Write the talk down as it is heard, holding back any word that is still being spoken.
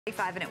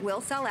and it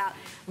will sell out.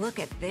 Look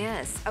at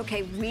this.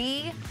 Okay,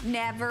 we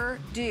never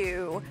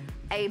do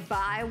a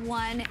buy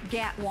one,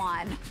 get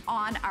one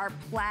on our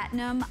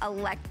Platinum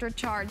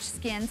Electrocharge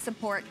Skin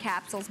Support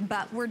Capsules,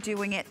 but we're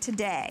doing it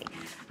today.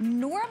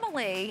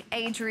 Normally,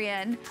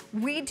 Adrienne,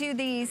 we do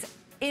these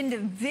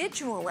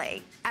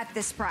individually at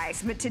this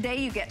price, but today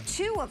you get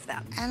 2 of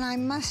them. And I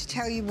must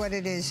tell you what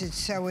it is, it's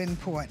so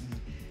important.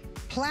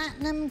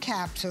 Platinum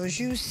capsules,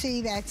 you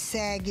see that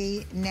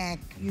saggy neck,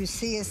 you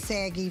see a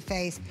saggy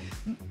face.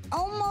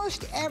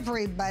 Almost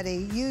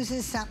everybody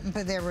uses something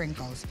for their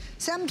wrinkles.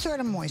 Some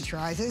sort of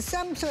moisturizer,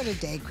 some sort of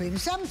day cream,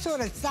 some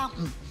sort of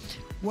something.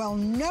 Well,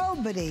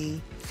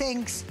 nobody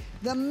thinks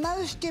the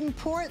most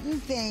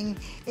important thing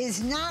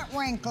is not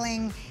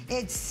wrinkling,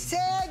 it's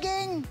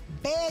sagging,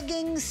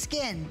 bagging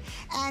skin.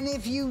 And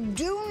if you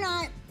do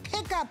not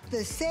pick up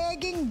the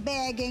sagging,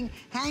 bagging,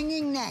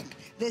 hanging neck,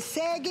 the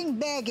sagging,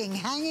 bagging,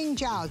 hanging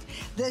jowls,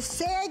 the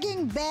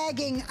sagging,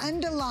 bagging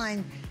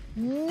underline,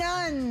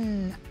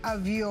 none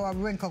of your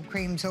wrinkle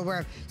creams will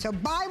work. So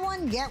buy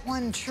one, get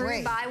one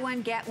free. True, buy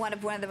one, get one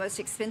of the most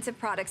expensive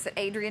products that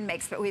Adrienne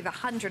makes, but we have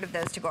 100 of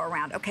those to go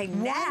around. Okay,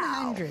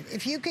 now. 100.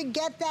 If you could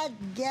get that,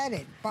 get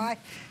it. Buy.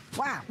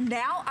 Wow.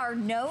 Now our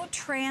no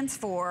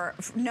transfer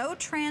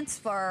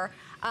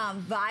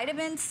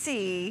vitamin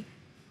C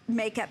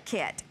makeup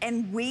kit,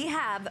 and we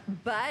have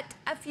but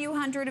a few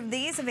hundred of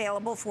these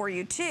available for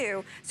you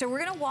too. So we're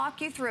going to walk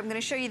you through. I'm going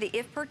to show you the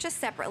if purchased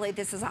separately.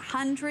 This is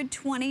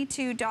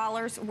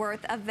 $122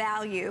 worth of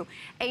value.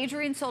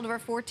 Adrienne sold over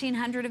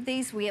 1,400 of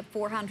these. We have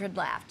 400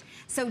 left.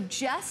 So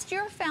just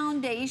your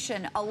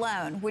foundation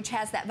alone, which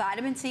has that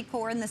vitamin C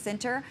core in the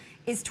center,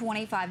 is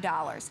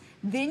 $25.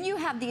 Then you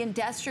have the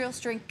industrial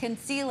strength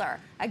concealer,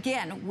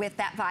 again, with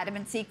that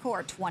vitamin C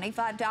core,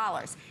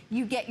 $25.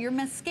 You get your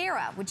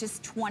mascara, which is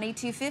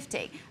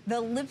 $22.50. The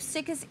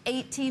lipstick is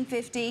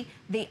 $18.50.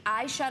 The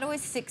eyeshadow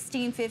is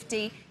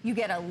 $16.50. You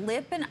get a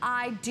lip and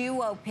eye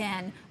duo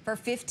pen for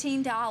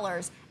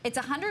 $15. It's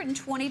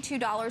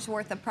 $122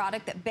 worth of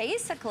product that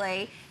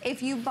basically,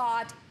 if you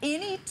bought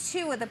any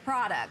 2 of the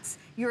products,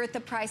 you're at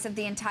the price of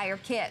the entire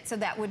kit. So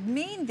that would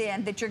mean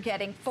then that you're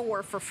getting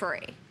 4 for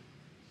free.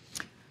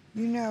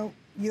 You know,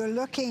 you're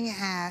looking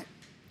at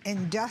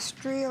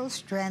industrial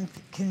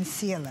strength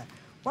concealer.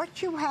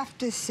 What you have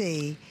to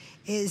see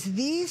is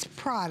these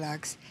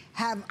products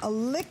have a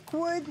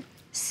liquid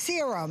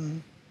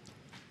serum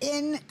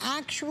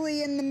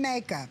actually in the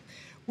makeup.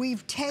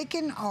 We've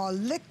taken our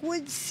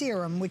liquid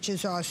serum, which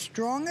is our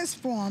strongest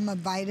form of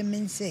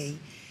vitamin C,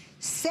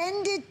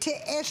 send it to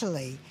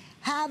Italy,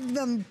 have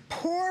them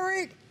pour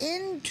it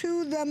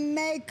into the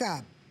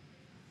makeup,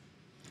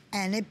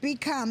 and it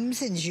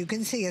becomes, as you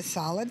can see, a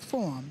solid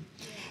form.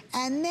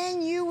 And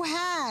then you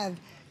have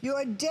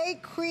your day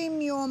cream,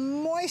 your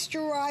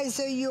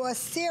moisturizer, your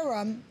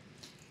serum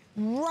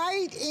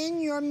right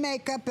in your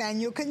makeup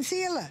and your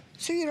concealer.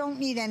 So you don't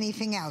need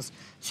anything else.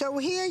 So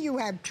here you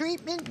have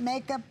treatment,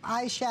 makeup,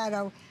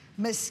 eyeshadow,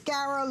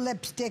 mascara,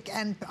 lipstick,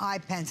 and eye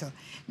pencil.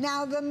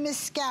 Now the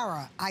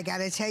mascara, I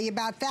gotta tell you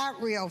about that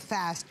real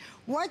fast.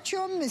 What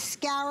your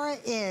mascara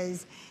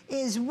is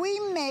we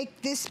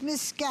make this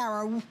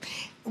mascara,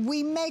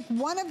 we make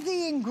one of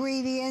the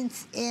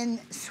ingredients in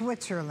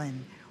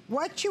Switzerland.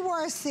 What you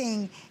are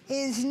seeing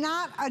is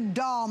not a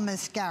doll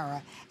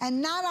mascara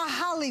and not a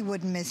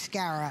Hollywood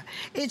mascara.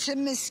 It's a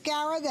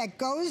mascara that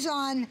goes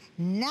on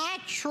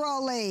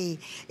naturally.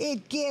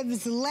 It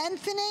gives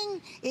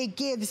lengthening, it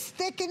gives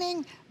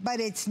thickening, but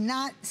it's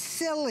not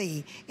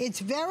silly. It's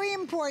very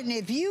important.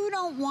 If you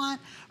don't want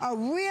a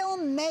real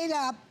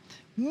made-up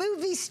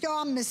movie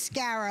star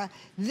mascara,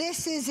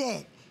 this is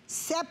it.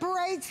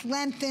 Separates,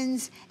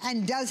 lengthens,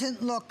 and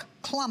doesn't look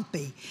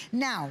clumpy.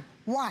 Now,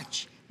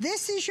 watch.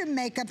 This is your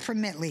makeup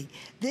from Italy.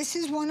 This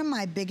is one of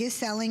my biggest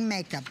selling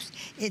makeups.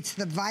 It's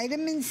the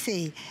vitamin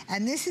C,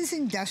 and this is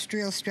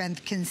industrial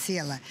strength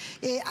concealer.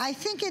 I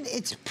think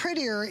it's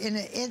prettier in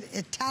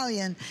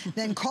Italian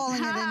than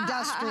calling it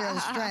industrial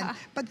strength,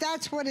 but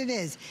that's what it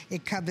is.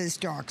 It covers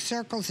dark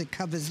circles, it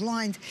covers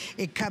lines,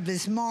 it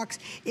covers marks.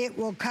 It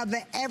will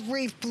cover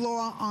every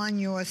flaw on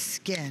your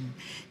skin.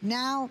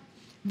 Now,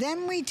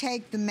 then we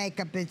take the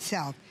makeup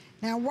itself.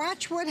 Now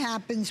watch what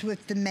happens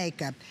with the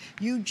makeup.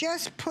 You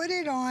just put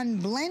it on,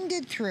 blend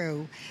it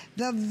through.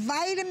 The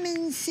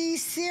vitamin C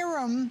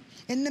serum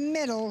in the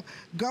middle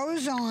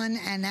goes on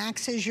and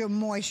acts as your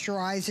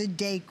moisturizer,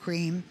 day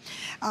cream,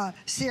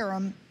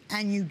 serum,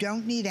 and you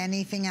don't need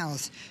anything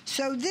else.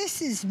 So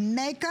this is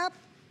makeup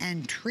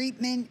and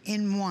treatment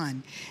in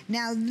one.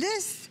 Now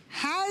this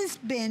has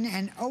been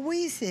and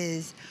always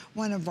is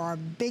one of our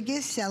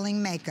biggest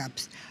selling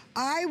makeups.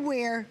 I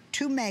wear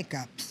 2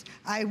 makeups.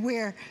 I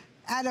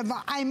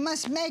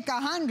must make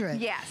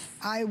 100. Yes.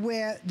 I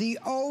wear the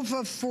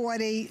over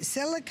 40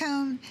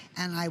 silicone,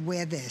 and I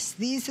wear this.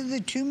 These are the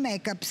 2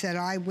 makeups that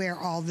I wear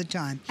all the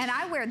time. And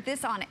I wear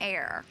this on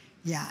air.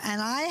 Yeah,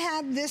 and I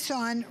have this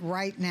on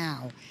right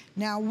now.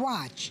 Now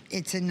watch,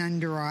 it's an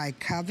under eye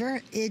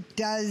cover. It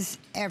does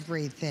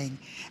everything.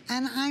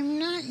 And I'm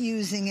not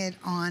using it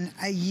on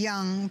a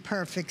young,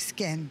 perfect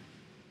skin.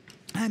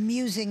 I'm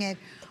using it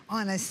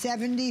on a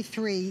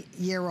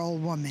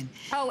 73-year-old woman.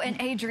 Oh, and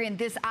Adrienne,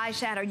 this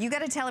eyeshadow, you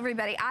gotta tell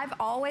everybody, I've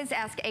always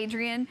asked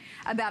Adrienne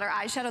about her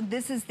eyeshadow.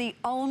 This is the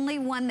only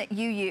one that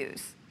you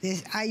use.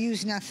 I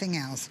use nothing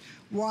else.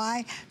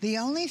 Why? The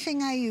only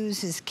thing I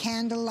use is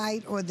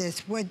Candlelight or this.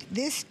 What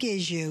this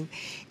gives you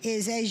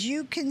is, as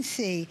you can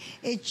see,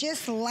 it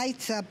just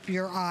lights up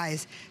your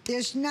eyes.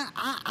 There's not,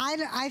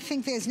 I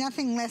think there's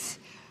nothing less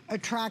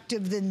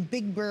attractive than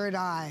big bird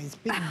eyes,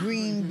 big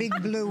green, big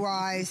blue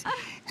eyes.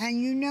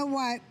 And you know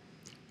what?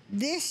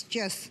 This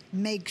just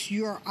makes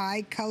your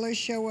eye color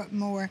show up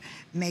more,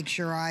 makes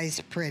your eyes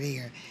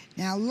prettier.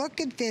 Now look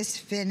at this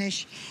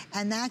finish,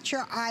 and that's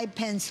your eye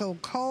pencil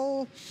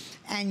kohl,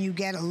 and you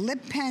get a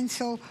lip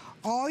pencil.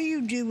 All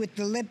you do with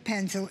the lip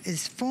pencil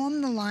is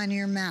form the line of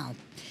your mouth.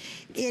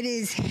 It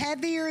is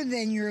heavier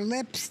than your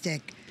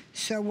lipstick,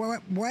 so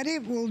what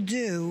it will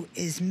do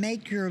is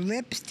make your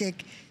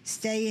lipstick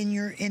stay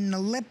in the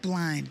lip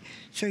line,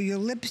 so your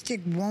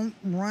lipstick won't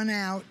run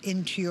out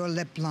into your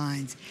lip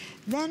lines.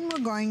 Then we're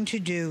going to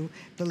do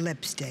the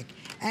lipstick,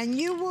 and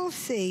you will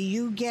see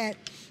you get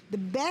the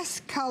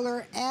best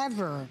color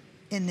ever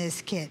in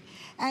this kit.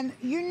 And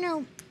you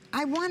know,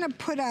 I want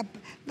to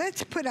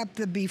let's put up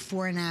the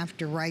before and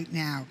after right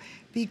now,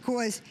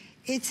 because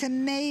it's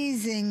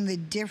amazing the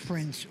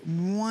difference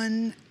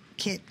one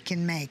kit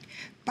can make.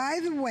 By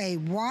the way,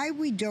 why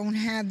we don't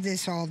have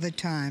this all the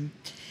time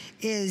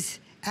is,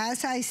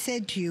 as I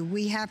said to you,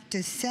 we have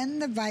to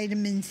send the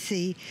vitamin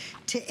C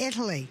to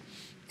Italy.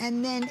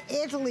 And then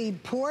Italy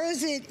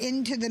pours it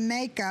into the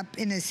makeup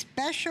in a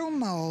special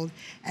mold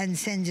and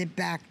sends it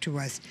back to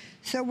us.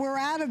 So we're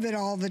out of it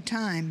all the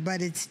time,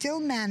 but it still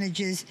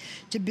manages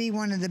to be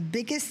one of the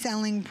biggest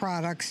selling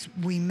products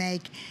we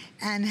make,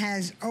 and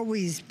has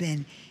always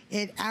been.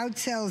 It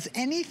outsells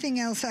anything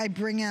else I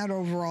bring out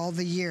over all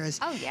the years.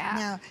 Oh, yeah.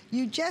 Now,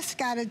 you just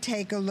got to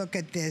take a look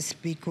at this,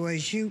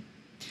 because you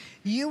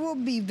will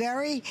be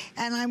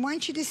and I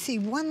want you to see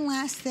one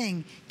last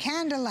thing.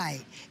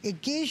 Candlelight,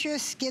 it gives your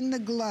skin the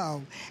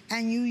glow,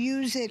 and you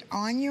use it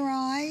on your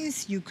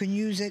eyes, you can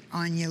use it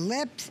on your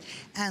lips,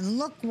 and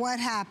look what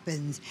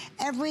happens.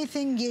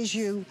 Everything gives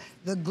you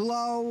the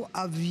glow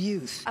of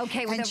youth.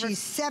 Okay, and she's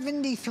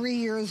 73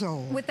 years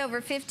old. With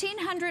over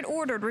 1,500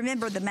 ordered,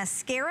 remember the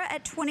mascara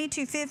at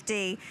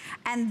 $22.50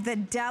 and the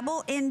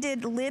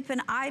double-ended lip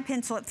and eye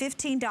pencil at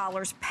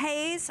 $15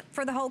 pays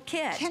for the whole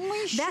kit. Can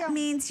we show? That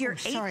means your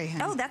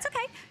Oh, that's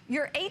okay.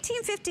 Your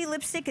 $18.50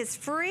 lipstick is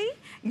free.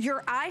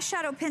 Your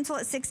eyeshadow pencil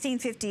at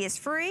 $16.50 is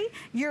free.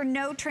 Your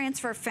no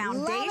transfer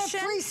foundation. A lot of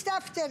free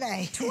stuff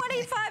today.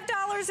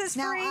 $25 is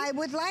free. Now, I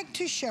would like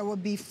to show a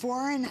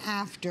before and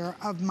after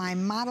of my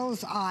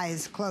model's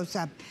eyes close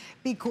up,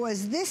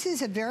 because this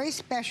is a very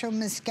special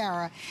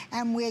mascara,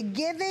 and we're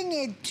giving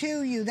it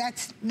to you.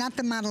 That's not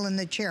the model in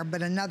the chair,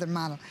 but another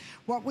model.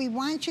 What we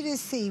want you to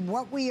see,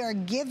 what we are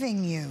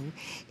giving you,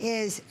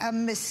 is a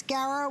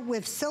mascara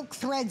with silk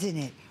threads in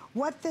it.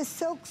 What the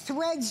silk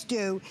threads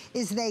do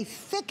is they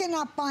thicken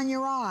up on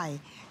your eye,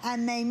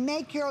 and they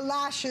make your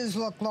lashes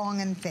look long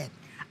and thick.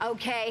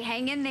 Okay,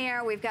 hang in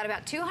there. We've got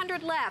about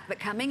 200 left, but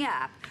coming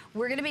up,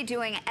 we're gonna be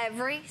doing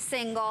every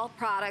single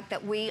product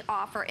that we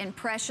offer in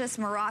precious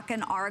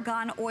Moroccan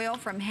argan oil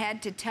from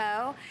head to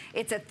toe.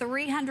 It's a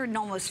 $300 and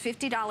almost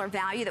 $50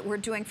 value that we're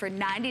doing for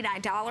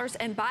 $99.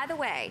 And by the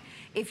way,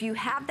 if you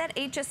have that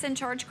HSN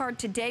charge card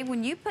today,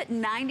 when you put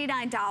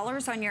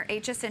 $99 on your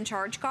HSN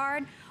charge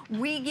card,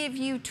 we give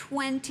you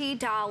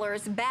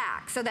 $20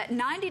 back. So that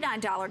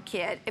 $99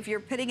 kit, if you're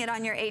putting it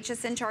on your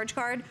HSN charge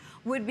card,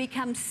 would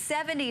become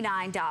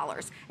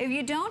 $79. If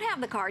you don't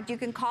have the card, you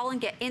can call and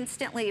get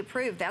instantly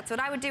approved. That's what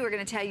I would do. We're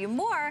going to tell you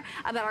more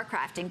about our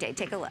crafting day.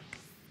 Take a look.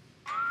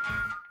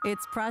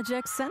 It's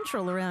Project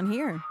Central around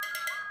here.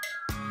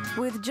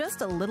 With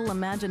just a little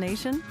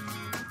imagination,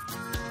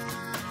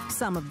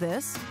 some of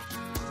this,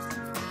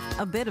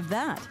 a bit of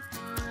that.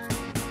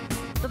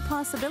 The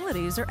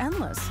possibilities are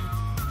endless.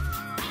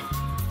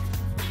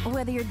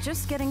 Whether you're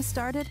just getting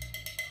started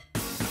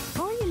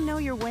or you know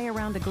your way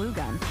around a glue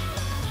gun,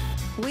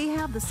 we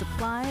have the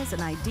supplies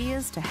and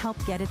ideas to help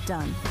get it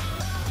done.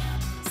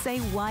 Say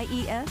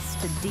YES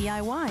to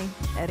DIY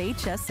at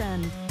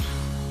HSN.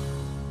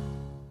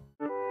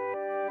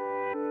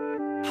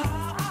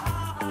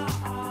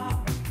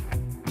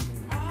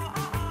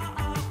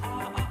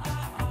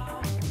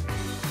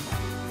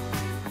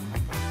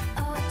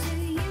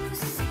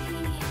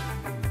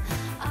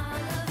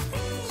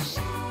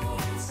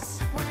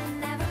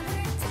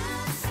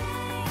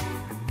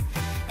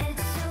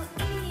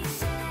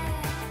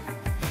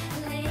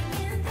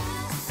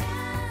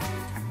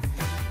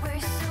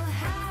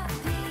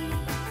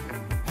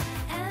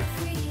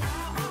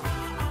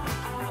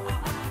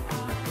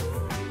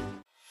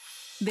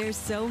 There's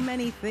so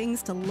many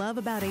things to love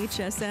about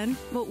HSN,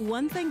 but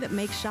one thing that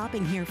makes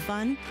shopping here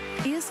fun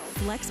is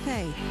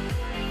FlexPay.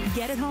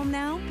 Get it home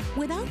now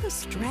without the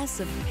stress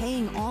of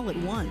paying all at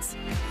once.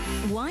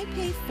 Why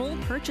pay full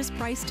purchase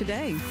price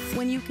today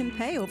when you can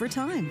pay over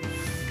time?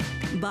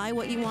 Buy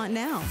what you want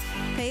now,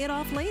 pay it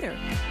off later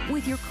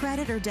with your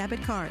credit or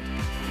debit card.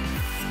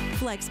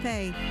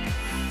 FlexPay.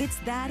 It's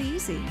that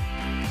easy.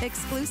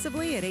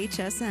 Exclusively at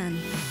HSN.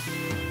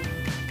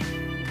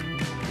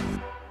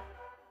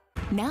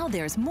 Now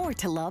there's more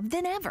to love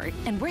than ever,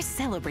 and we're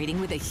celebrating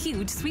with a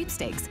huge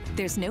sweepstakes.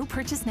 There's no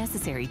purchase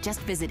necessary.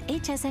 Just visit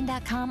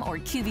hsn.com or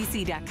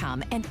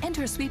qvc.com and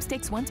enter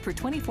sweepstakes once per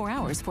 24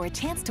 hours for a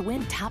chance to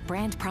win top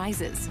brand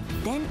prizes.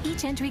 Then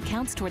each entry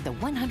counts toward the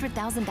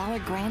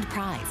 $100,000 grand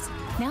prize.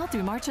 Now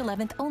through March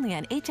 11th only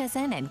on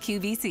HSN and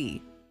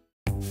QVC.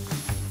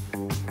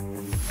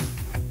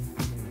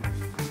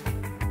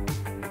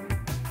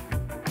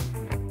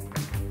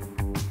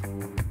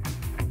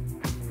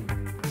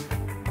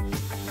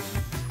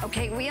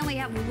 Okay, we only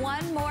have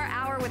one more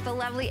hour with the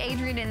lovely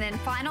Adrienne, and then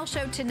final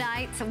show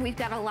tonight. So we've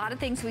got a lot of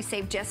things we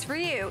saved just for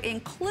you,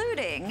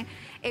 including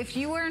if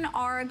you are an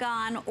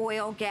argan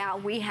oil gal,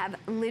 we have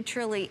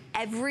literally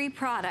every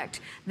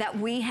product that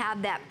we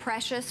have that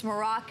precious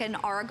Moroccan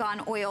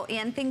argan oil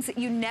in, things that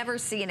you never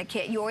see in a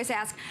kit. You always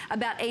ask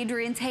about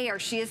Adrienne's hair.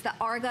 She has the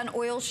argan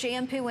oil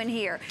shampoo in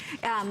here.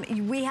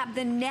 We have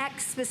the neck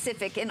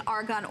specific in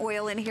argan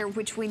oil in here,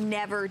 which we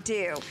never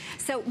do.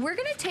 So we're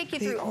gonna take you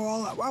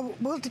through.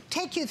 We'll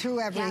take you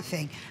through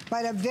everything. Yeah.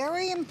 But a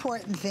very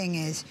important thing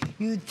is,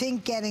 you'd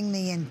think getting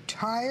the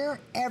entire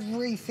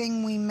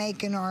everything we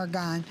make in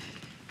argan,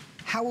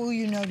 how will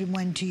you know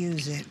when to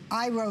use it?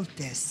 I wrote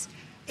this.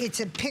 It's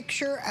a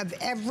picture of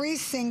every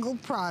single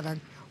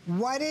product,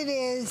 what it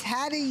is,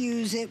 how to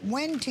use it,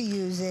 when to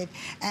use it,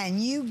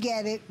 and you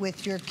get it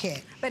with your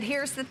kit. But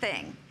here's the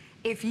thing.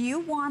 If you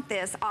want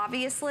this,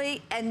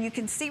 obviously, and you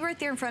can see right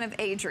there in front of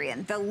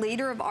Adrienne, the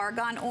liter of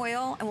argan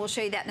oil, and we'll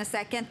show you that in a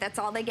second, that's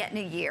all they get in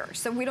a year.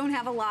 So we don't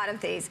have a lot of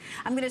these.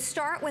 I'm gonna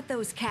start with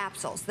those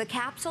capsules. The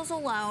capsules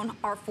alone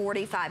are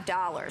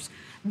 $45.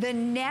 The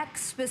neck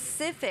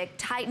specific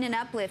Tighten and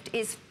Uplift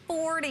is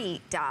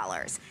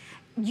 $40.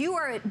 You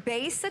are at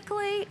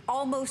basically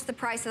almost the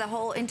price of the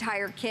whole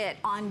entire kit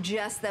on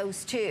just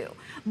those two.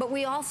 But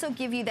we also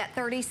give you that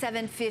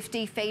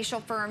 $37.50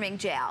 facial firming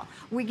gel.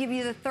 We give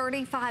you the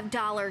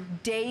 $35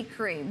 day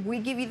cream. We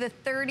give you the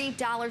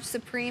 $30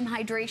 Supreme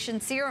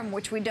Hydration Serum,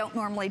 which we don't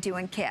normally do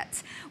in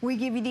kits. We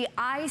give you the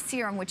eye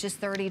serum, which is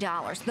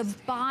 $30. The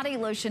body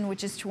lotion,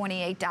 which is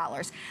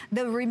 $28.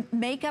 The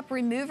makeup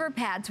remover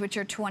pads, which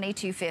are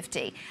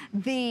 $22.50.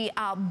 The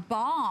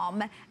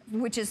balm,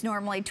 which is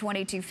normally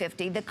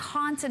 $22.50. The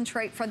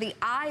concentrate for the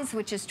eyes,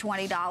 which is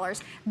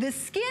 $20. The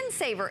Skin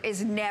Saver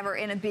is never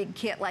in a big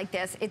kit like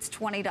this. It's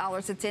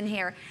 $20, it's in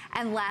here.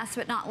 And last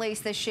but not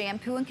least, the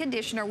shampoo and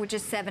conditioner, which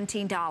is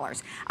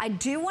 $17. I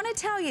do want to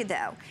tell you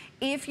though,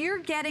 if you're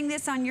getting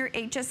this on your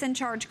HSN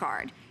charge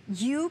card,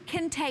 you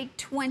can take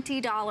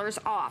 $20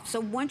 off. So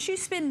once you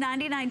spend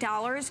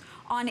 $99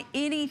 on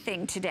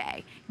anything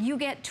today, you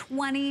get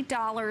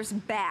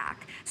 $20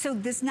 back. So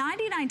this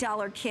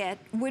 $99 kit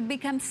would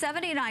become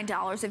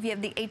 $79 if you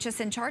have the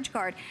HSN charge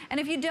card. And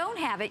if you don't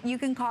have it, you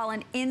can call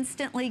and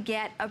instantly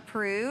get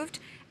approved.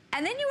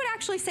 And then you would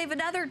actually save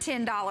another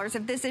 $10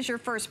 if this is your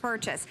first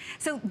purchase.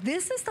 So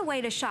this is the way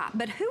to shop.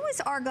 But who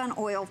is argan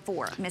oil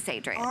for, Miss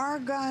Adrienne?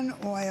 Argan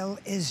oil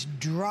is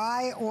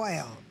dry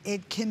oil.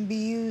 It can be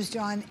used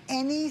on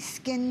any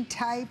skin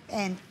type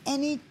and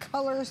any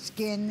color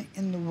skin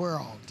in the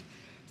world.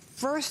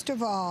 First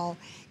of all,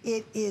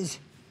 it is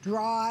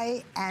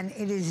dry and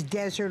it is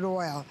desert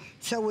oil.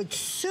 So it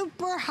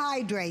super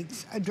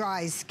hydrates a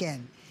dry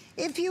skin.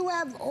 If you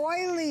have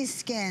oily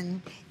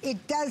skin,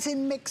 it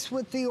doesn't mix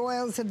with the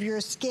oils of your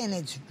skin.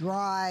 It's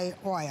dry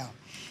oil.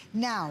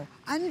 Now,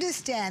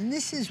 understand,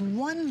 this is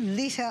 1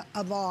 liter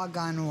of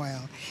argan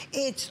oil.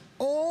 It's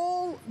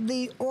all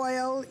the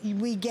oil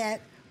we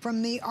get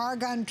from the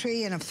argan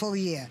tree in a full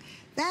year.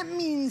 That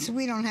means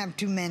we don't have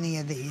too many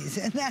of these.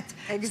 And that's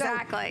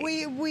exactly.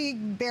 So we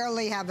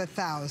barely have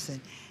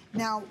 1,000.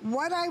 Now,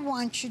 what I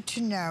want you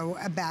to know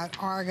about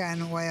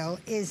argan oil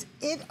is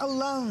it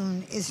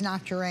alone is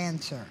not your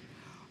answer.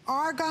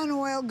 Argan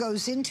oil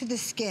goes into the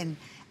skin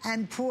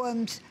and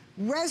forms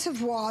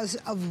reservoirs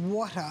of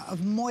water,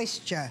 of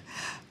moisture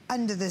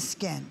under the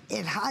skin.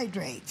 It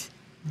hydrates.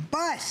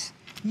 But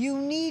you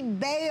need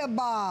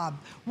baobab,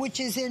 which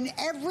is in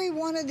every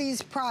one of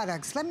these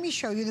products. Let me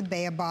show you the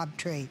baobab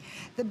tree.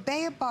 The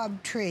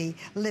baobab tree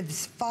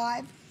lives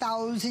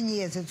 5,000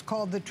 years. It's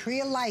called the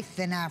tree of life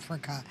in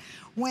Africa.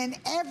 When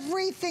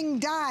everything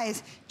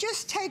dies,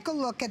 just take a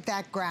look at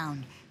that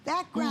ground.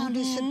 That ground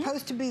is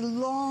supposed to be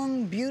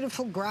long,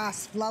 beautiful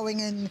grass flowing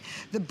in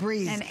the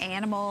breeze. And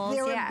animals,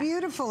 There are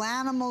beautiful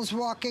animals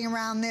walking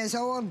around. There's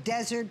all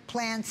desert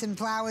plants and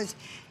flowers.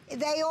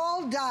 They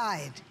all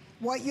died.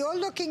 What you're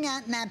looking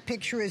at in that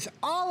picture is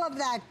all of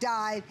that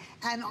died,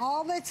 and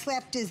all that's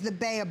left is the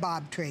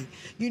baobab tree.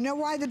 You know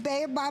why the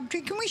baobab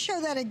tree, can we show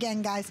that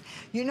again, guys?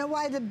 You know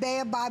why the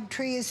baobab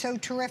tree is so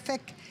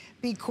terrific?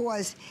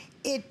 Because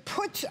it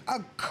puts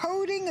a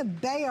coating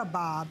of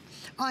baobab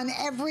on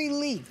every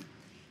leaf.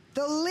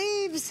 The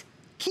leaves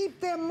keep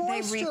their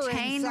moisture inside. They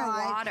retain their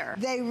water.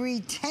 They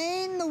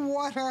retain the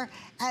water,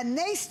 and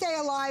they stay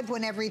alive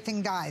when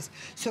everything dies.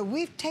 So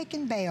we've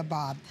taken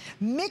baobab,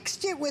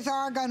 mixed it with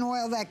argan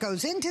oil that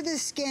goes into the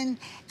skin,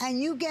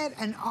 and you get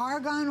an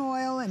argan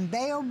oil and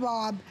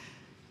baobab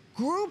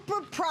group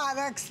of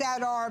products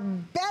that are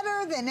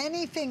better than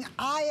anything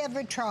I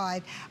ever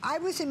tried. I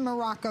was in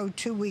Morocco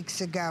 2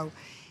 weeks ago.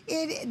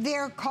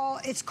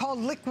 It's called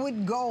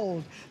liquid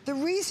gold. The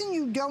reason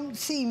you don't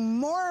see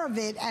more of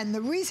it, and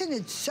the reason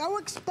it's so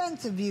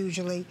expensive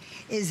usually,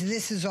 is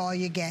this is all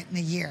you get in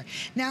a year.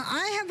 Now,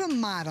 I have a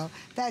model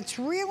that's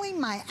really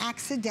my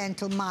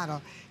accidental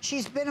model.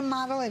 She's been a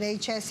model at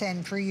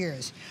HSN for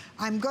years.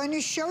 I'm going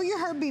to show you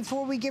her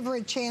before we give her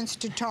a chance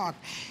to talk.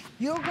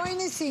 You're going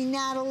to see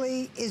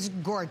Natalie is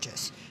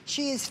gorgeous.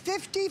 She is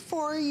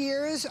 54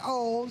 years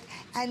old,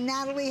 and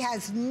Natalie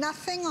has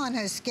nothing on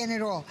her skin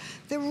at all.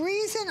 The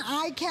reason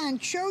I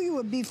can't show you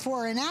a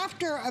before and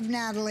after of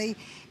Natalie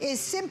is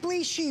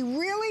simply she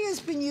really has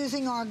been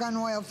using argan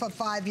oil for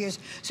 5 years.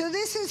 So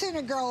this isn't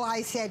a girl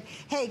I said,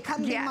 hey,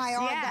 come to my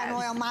argan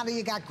oil model,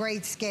 you got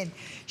great skin.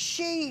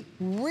 She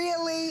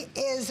really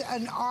is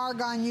an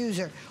argan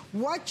user.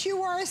 What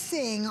you are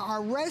seeing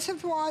are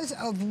reservoirs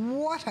of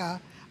water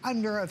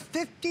under a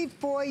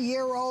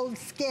 54-year-old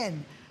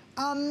skin.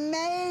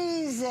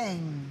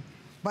 Amazing.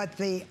 But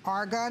the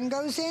argan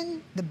goes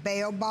in, the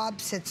baobab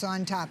sits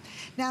on top.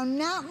 Now,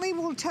 Natalie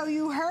will tell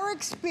you her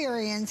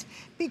experience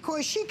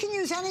because she can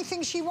use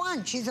anything she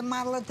wants. She's a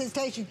model at the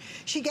station.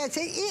 She gets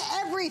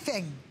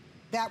everything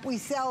that we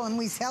sell, and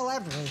we sell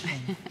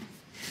everything.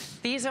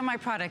 These are my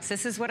products.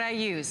 This is what I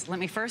use. Let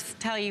me first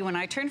tell you, when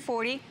I turned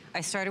 40,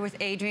 I started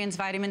with Adrienne's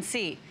vitamin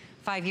C.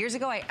 5 years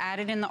ago, I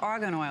added in the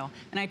argan oil,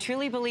 and I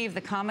truly believe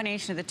the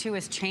combination of the two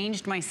has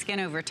changed my skin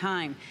over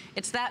time.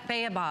 It's that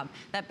baobab.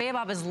 That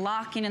baobab is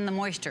locking in the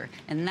moisture,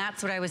 and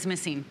that's what I was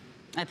missing.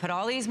 I put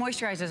all these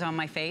moisturizers on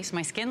my face.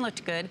 My skin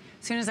looked good.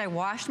 As soon as I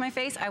washed my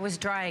face, I was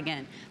dry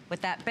again.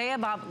 With that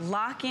baobab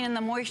locking in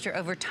the moisture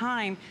over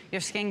time,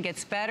 your skin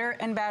gets better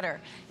and better.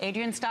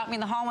 Adrienne stopped me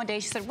in the hall one day.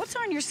 She said, what's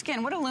on your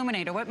skin? What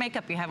illuminator? What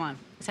makeup you have on?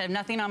 I said, I have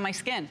nothing on my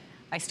skin.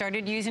 I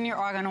started using your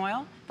argan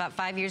oil about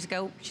 5 years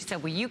ago. She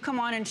said, will you come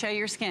on and show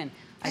your skin?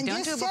 And I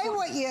don't just say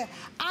what you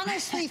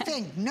honestly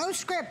think. No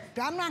script.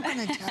 I'm not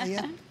going to tell you.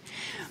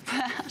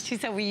 She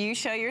said, will you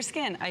show your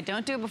skin? I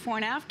don't do it before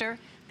and after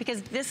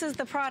because this is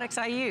the products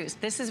I use.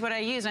 This is what I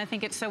use, and I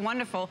think it's so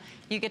wonderful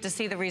you get to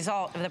see the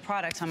result of the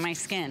products on my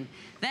skin.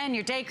 Then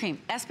your day cream,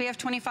 SPF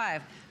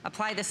 25.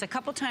 Apply this a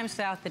couple times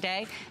throughout the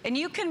day, and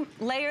you can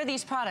layer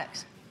these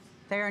products.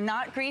 They are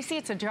not greasy.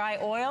 It's a dry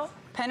oil.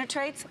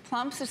 Penetrates,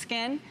 plumps the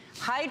skin,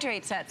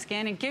 hydrates that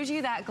skin, and gives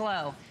you that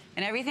glow.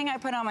 And everything I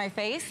put on my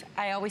face,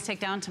 I always take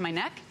down to my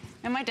neck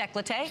and my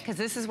décolleté, because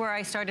this is where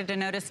I started to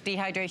notice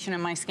dehydration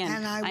in my skin.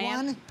 And I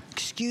want to,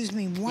 excuse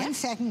me one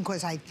second,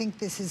 because I think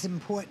this is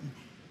important.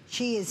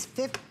 She is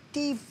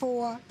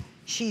 54.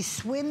 She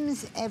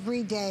swims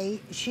every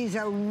day. She's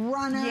a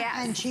runner,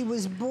 and she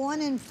was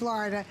born in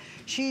Florida.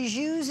 She's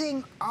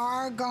using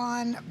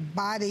argan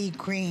body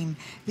cream,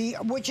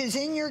 which is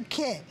in your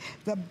kit.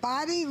 The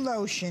body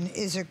lotion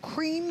is a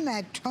cream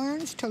that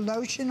turns to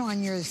lotion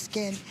on your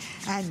skin,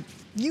 and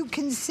you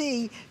can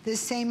see the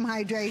same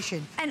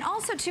hydration. And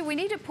also, too, we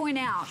need to point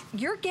out,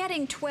 you're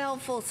getting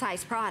 12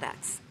 full-size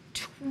products.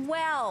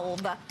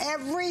 12.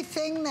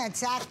 Everything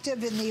that's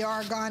active in the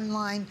argan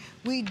line.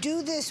 We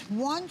do this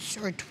once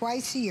or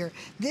twice a year.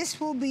 This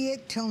will be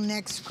it till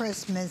next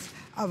Christmas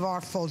of our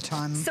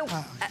full-time. So,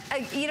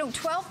 you know,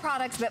 12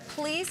 products, but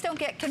please don't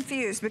get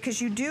confused, because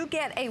you do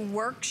get a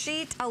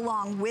worksheet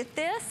along with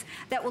this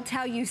that will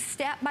tell you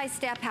step by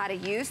step how to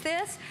use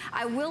this.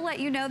 I will let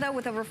you know, though,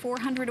 with over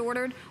 400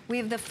 ordered, we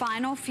have the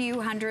final few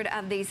hundred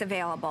of these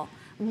available.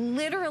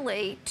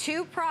 Literally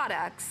 2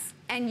 products,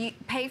 and you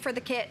pay for the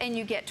kit and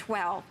you get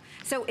 12.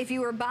 So if you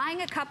were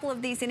buying a couple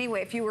of these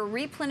anyway, if you were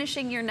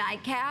replenishing your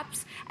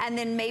nightcaps and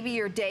then maybe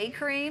your day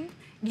cream,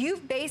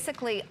 you've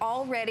basically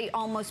already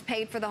almost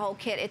paid for the whole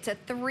kit. It's a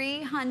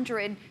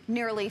 $300,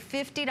 nearly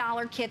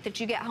 $50 kit that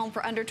you get home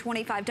for under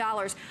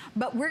 $25.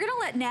 But we're gonna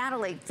let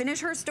Natalie finish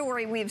her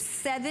story. We have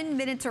 7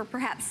 minutes or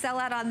perhaps sell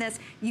out on this.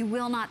 You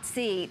will not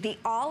see the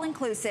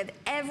all-inclusive,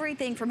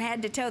 everything from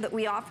head to toe that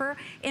we offer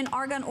in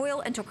argan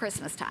oil until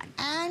Christmas time.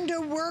 And a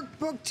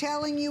workbook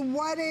telling you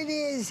what it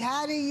is,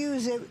 how to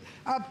use it,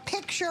 a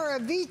picture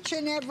of each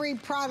and every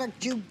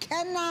product. You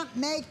cannot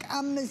make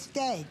a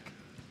mistake.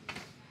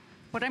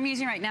 What I'm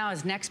using right now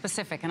is neck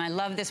specific, and I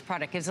love this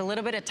product. It's a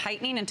little bit of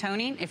tightening and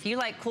toning. If you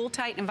like Cool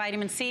Tight and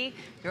vitamin C,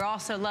 you'll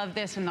also love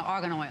this in the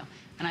argan oil.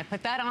 And I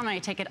put that on and I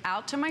take it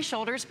out to my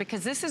shoulders,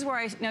 because this is where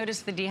I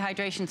noticed the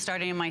dehydration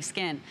starting in my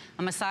skin.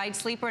 I'm a side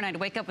sleeper, and I'd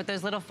wake up with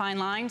those little fine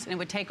lines, and it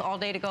would take all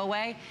day to go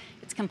away.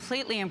 It's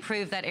completely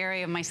improved that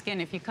area of my skin.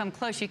 If you come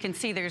close, you can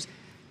see there's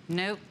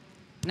no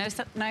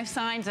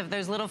signs of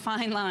those little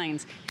fine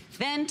lines.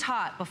 Then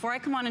Tot, before I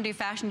come on and do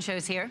fashion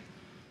shows here,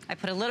 I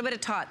put a little bit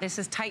of Tot. This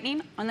is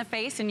tightening on the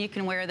face, and you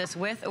can wear this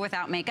with or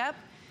without makeup.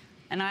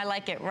 And I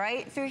like it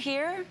right through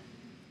here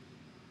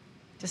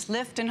Just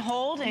lift and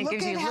hold, and it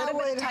gives you a little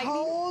bit of tightening. Look at how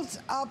it holds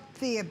up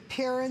the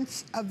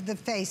appearance of the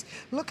face.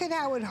 Look at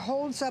how it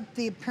holds up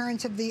the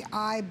appearance of the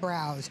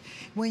eyebrows.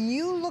 When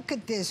you look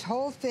at this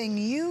whole thing,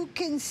 you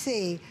can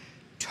see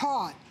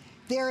taut.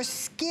 They're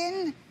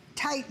skin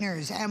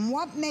tighteners, and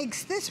what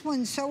makes this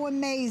one so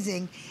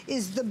amazing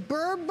is the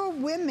Berber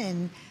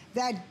women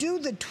that do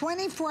the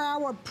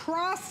 24-hour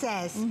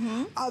process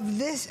of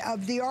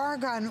the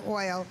argan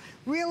oil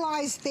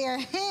realized their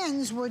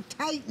hands were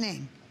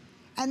tightening.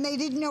 And they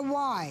didn't know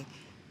why.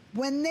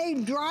 When they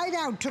dried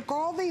out, took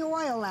all the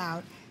oil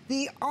out,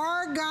 the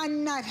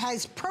argan nut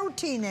has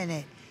protein in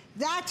it.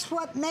 That's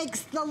what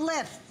makes the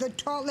lift, the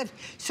taut lift.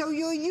 So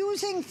you're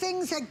using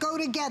things that go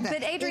together.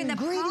 But Adrienne,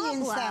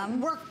 ingredients that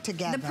work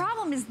together. The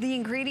problem is the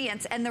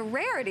ingredients and the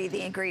rarity of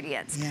the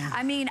ingredients. Yeah.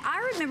 I mean,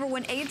 I remember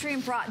when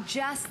Adrienne brought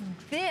just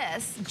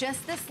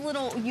this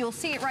little, you'll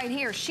see it right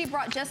here. She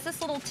brought just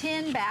this little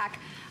tin back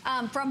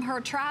from her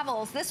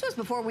travels. This was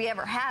before we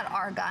ever had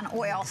argan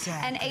oil.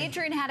 Exactly. And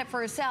Adrienne had it for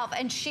herself,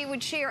 and she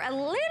would share a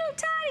little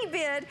tiny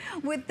bit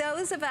with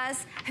those of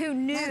us who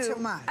knew. Not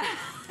too much.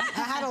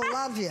 I had to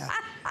love you.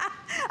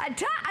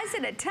 I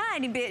said a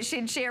tiny bit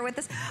she'd share with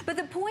us. But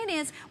the point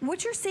is,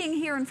 what you're seeing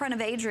here in front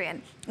of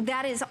Adrienne,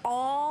 that is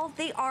all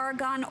the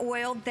argan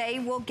oil they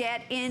will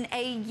get in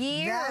a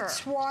year.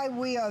 That's why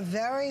we are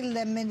very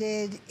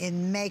limited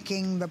in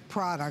making the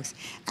products.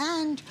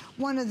 And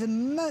one of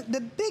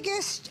the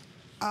biggest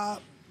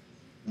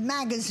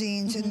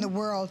magazines in the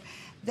world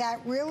that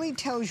really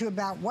tells you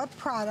about what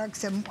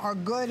products are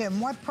good and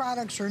what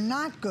products are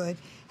not good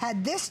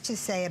had this to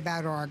say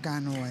about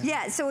argan oil.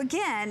 Yeah, so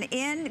again,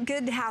 in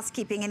Good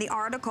Housekeeping, in the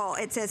article,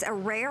 it says a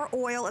rare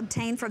oil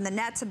obtained from the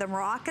nuts of the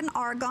Moroccan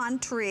argan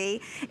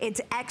tree. It's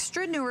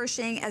extra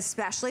nourishing,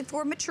 especially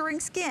for maturing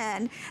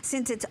skin.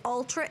 Since it's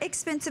ultra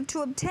expensive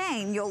to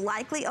obtain, you'll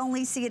likely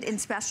only see it in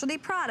specialty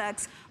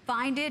products.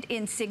 Find it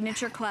in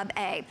Signature Club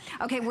A.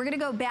 Okay, we're gonna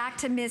go back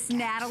to Miss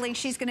Natalie.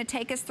 She's gonna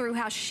take us through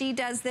how she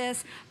does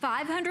this.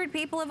 500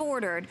 people have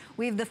ordered.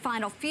 We have the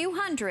final few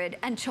hundred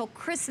until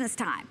Christmas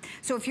time.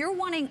 So if you're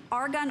wanting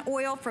argan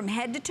oil from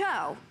head to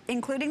toe,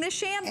 including the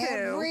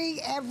shampoo.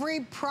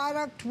 Every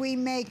product we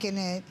make in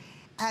it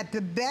at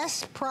the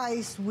best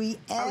price we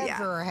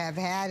ever have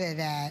had it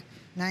at.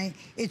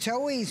 It's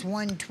always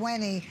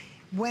 $120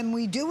 when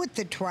we do it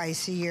the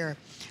twice a year.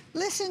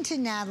 Listen to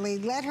Natalie,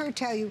 let her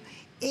tell you,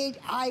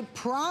 I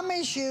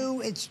promise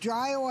you, it's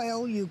dry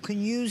oil. You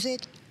can use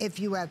it if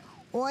you have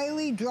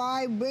oily,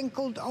 dry,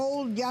 wrinkled,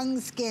 old, young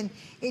skin.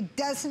 It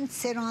doesn't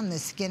sit on the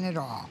skin at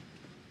all.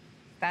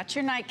 That's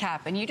your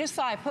nightcap. And you just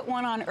saw I put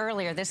one on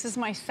earlier. This is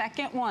my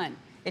second one.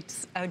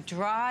 It's a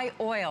dry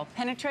oil,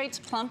 penetrates,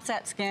 plumps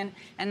that skin,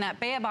 and that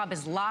baobab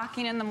is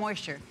locking in the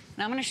moisture.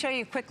 And I'm gonna show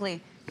you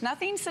quickly,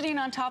 nothing sitting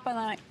on top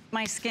of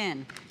my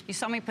skin. You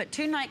saw me put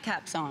 2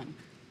 nightcaps on.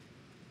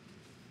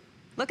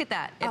 Look at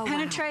that. It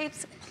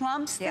penetrates,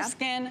 plumps the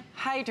skin,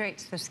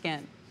 hydrates the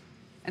skin.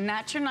 And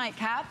that's your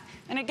nightcap.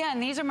 And again,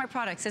 these are my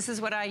products. This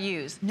is what I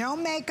use. No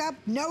makeup,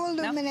 no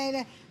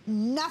illuminator,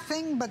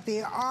 nothing but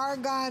the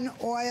argan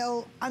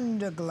oil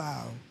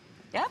underglow.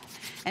 Yep.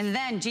 And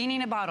then Genie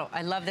in a Bottle.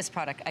 I love this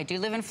product. I do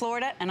live in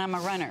Florida, and I'm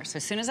a runner. So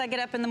as soon as I get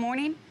up in the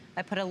morning,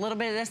 I put a little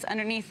bit of this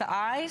underneath the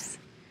eyes.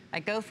 I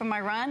go for my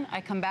run.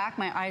 I come back.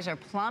 My eyes are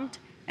plumped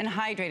and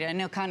hydrated. I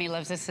know Connie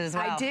loves this as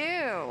well. I do.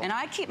 And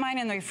I keep mine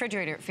in the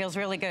refrigerator. It feels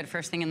really good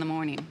first thing in the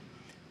morning.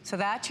 So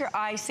that's your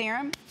eye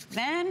serum.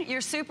 Then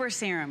your super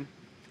serum.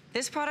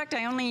 This product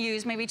I only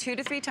use maybe 2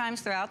 to 3 times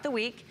throughout the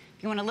week.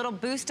 If you want a little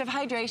boost of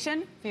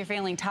hydration, if you're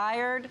feeling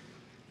tired,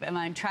 if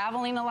I'm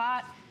traveling a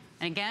lot,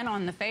 and again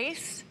on the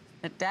face,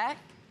 the deck,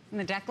 and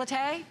the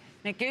décolleté, and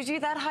it gives you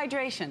that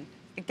hydration.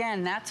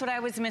 Again, that's what I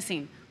was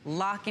missing,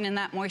 locking in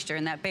that moisture,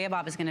 and that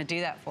baobab is gonna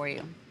do that for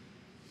you.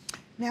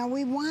 Now,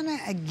 we want to,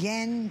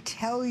 again,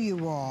 tell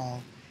you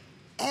all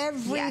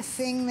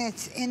everything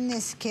that's in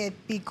this kit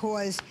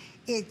because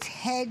it's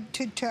head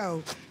to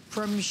toe,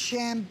 from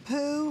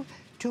shampoo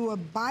to a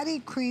body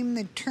cream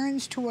that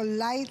turns to a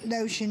light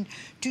lotion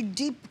to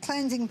deep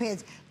cleansing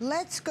pads.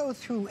 Let's go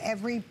through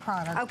every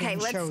product. Okay,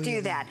 let's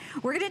do that.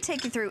 We're gonna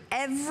take you through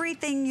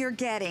everything you're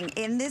getting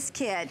in this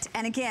kit.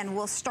 And again,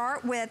 we'll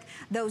start with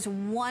those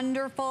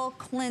wonderful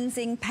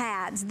cleansing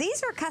pads.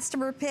 These are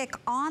customer pick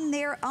on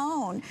their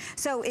own.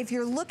 So if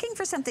you're looking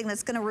for something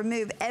that's gonna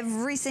remove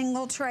every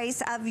single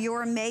trace of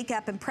your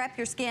makeup and prep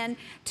your skin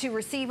to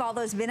receive all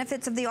those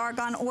benefits of the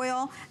argan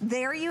oil,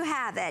 there you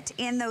have it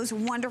in those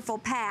wonderful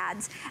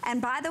pads.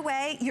 And by the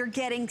way, you're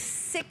getting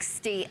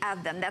 60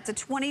 of them. That's a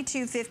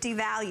 $22.50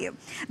 value.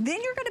 Then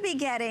you're gonna be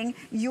getting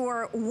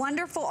your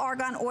wonderful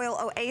Argan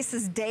Oil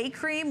Oasis Day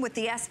Cream with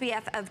the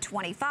SPF of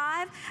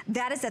 25.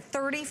 That is a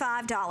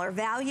 $35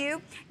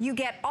 value. You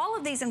get all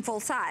of these in full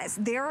size.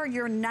 There are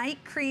your night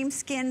cream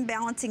skin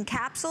balancing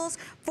capsules,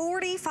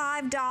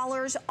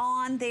 $45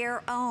 on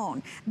their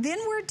own. Then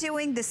we're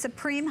doing the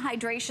Supreme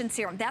Hydration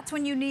Serum. That's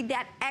when you need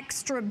that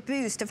extra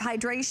boost of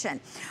hydration.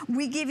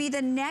 We give you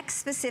the neck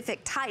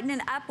specific Tighten and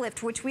Skin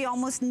Uplift, which we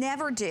almost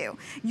never do.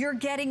 You're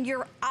getting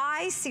your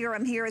eye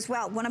serum here as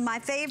well, one of my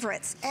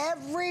favorites.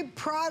 Every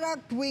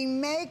product we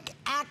make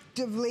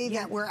actively,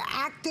 that we're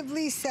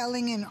actively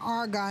selling in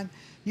Argan,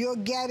 you're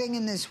getting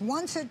in this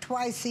once or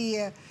twice a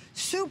year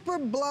super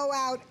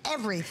blowout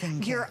everything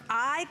kit. Your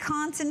eye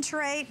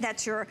concentrate,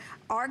 that's your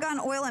argan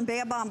oil and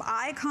baobab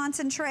eye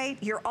concentrate.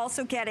 You're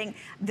also getting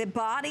the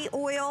body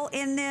oil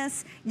in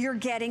this. You're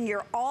getting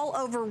your all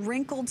over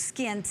wrinkled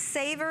skin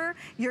saver.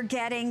 You're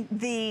getting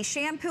the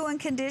shampoo and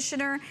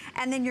conditioner,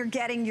 and then you're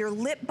getting your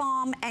lip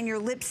balm and your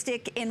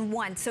lipstick in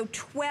one. So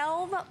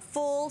 12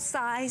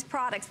 full-size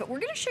products, but we're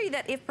gonna show you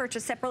that if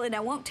purchased separately, and I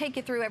won't take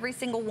you through every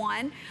single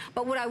one,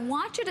 but what I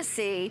want you to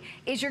see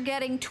is you're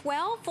getting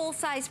 12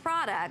 full-size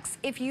products.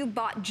 If you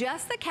bought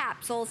just the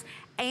capsules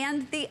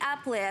and the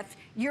uplift,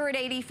 you're at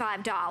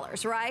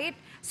 $85, right?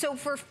 So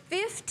for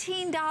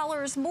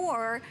 $15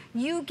 more,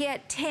 you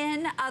get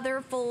 10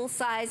 other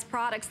full-size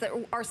products that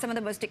are some of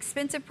the most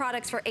expensive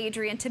products for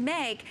Adrienne to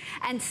make,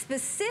 and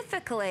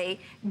specifically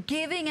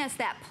giving us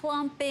that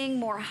plumping,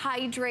 more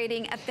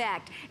hydrating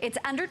effect. It's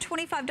under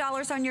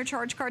 $25 on your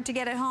charge card to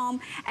get it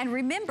home. And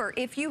remember,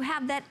 if you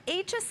have that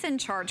HSN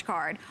charge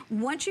card,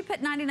 once you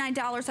put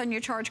 $99 on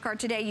your charge card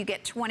today, you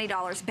get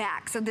 $20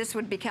 back. So this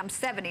would become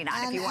 $79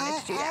 if you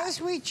wanted to do that.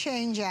 As we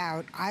change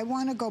out, I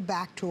want to go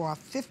back to our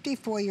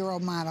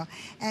 54-year-old model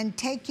and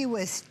take you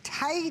as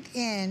tight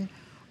in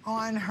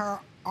on her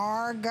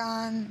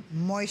argan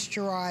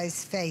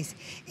moisturized face.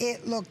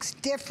 It looks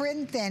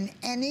different than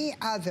any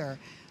other.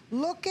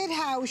 Look at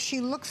how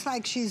she looks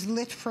like she's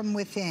lit from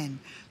within.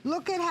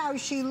 Look at how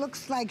she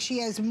looks like she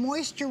has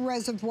moisture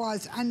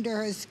reservoirs under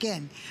her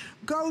skin.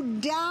 Go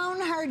down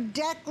her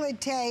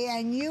décolleté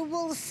and you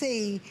will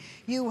see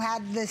you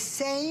have the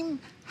same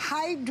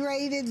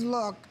hydrated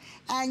look.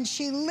 And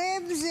she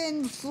lives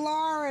in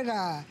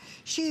Florida.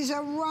 She's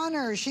a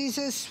runner, she's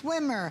a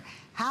swimmer.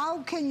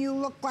 How can you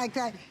look like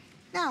that?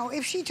 Now,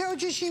 if she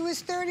told you she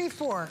was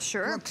 34,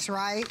 looks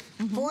right.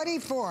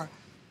 44,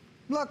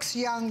 looks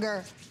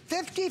younger.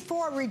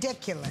 54,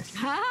 ridiculous.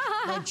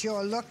 But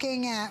you're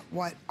looking at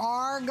what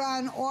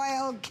argan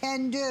oil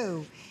can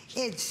do.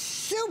 It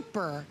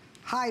super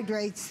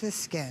hydrates the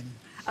skin.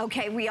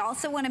 Okay, we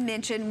also want to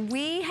mention,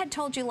 we had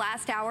told you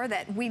last hour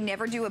that we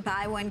never do a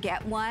buy one,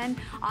 get one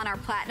on our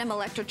Platinum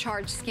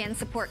Electrocharged Skin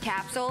Support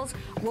Capsules.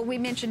 Well, we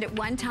mentioned it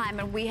one time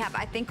and we have,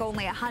 I think,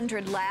 only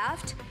 100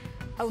 left.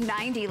 Oh,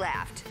 90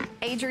 left.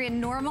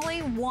 Adrienne, normally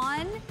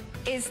one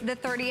is the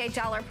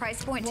 $38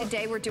 price point.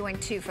 Today we're doing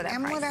two for that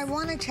price. And what I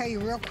want to tell you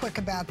real quick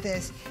about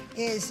this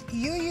is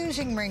you're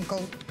using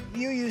wrinkle,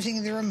 you're using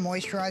either a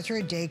moisturizer,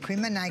 a day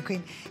cream, a night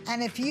cream,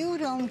 and if you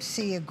don't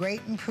see a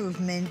great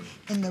improvement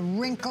in the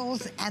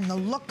wrinkles and the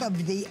look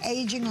of the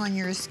aging on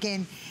your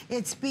skin,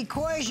 it's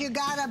because you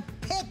gotta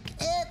pick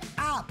it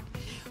up.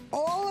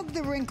 All of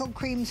the wrinkle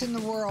creams in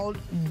the world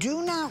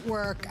do not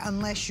work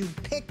unless you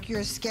pick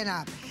your skin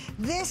up.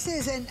 This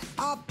is an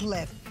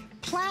uplift.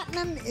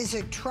 Platinum is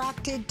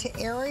attracted to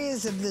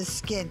areas of the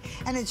skin,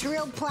 and it's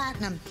real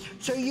platinum.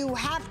 So you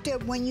have to,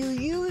 when you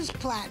use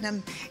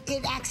platinum,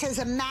 it acts as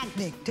a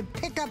magnet to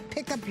pick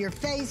up your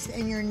face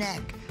and your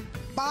neck.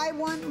 Buy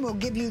one, we'll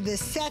give you the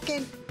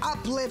second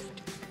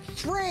uplift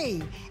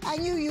free.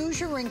 And you use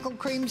your wrinkle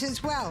creams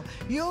as well.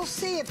 You'll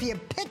see if you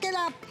pick it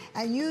up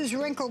and use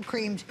wrinkle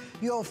creams,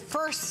 you'll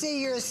first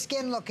see your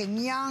skin looking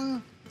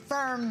young,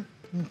 firm,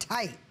 and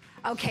tight.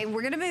 Okay,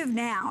 we're gonna move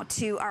now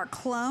to our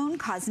Clone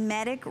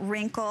Cosmetic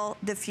Wrinkle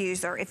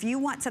Diffuser. If you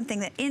want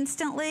something that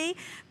instantly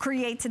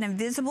creates an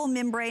invisible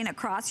membrane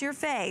across your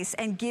face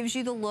and gives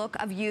you the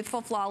look of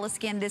youthful, flawless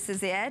skin, this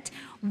is it.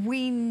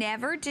 We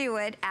never do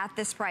it at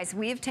this price.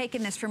 We have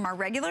taken this from our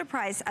regular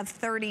price of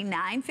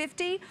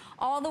 $39.50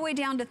 all the way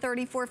down to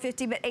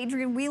 $34.50, but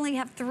Adrienne, we only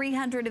have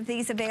 300 of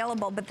these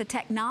available, but the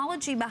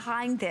technology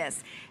behind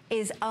this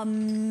is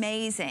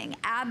amazing,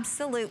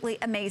 absolutely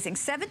amazing.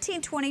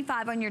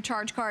 $17.25 on your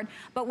charge card,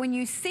 but when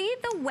you see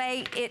the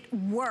way it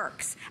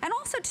works, and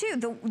also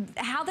too,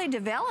 how they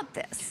develop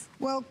this.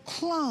 Well,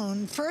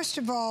 Clone, first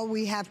of all,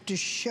 we have to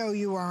show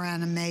you our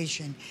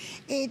animation.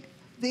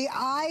 The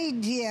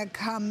idea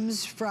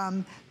comes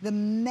from the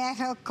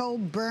medical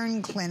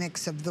burn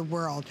clinics of the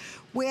world,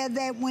 where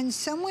when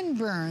someone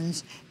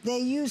burns, they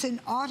use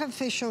an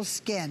artificial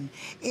skin.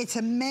 It's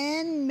a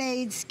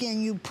man-made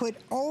skin you put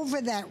over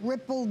that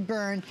rippled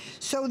burn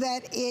so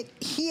that it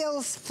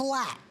heals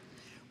flat.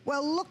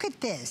 Well, look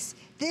at this.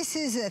 This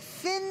is a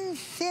thin,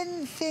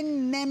 thin,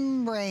 thin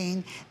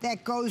membrane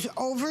that goes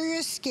over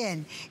your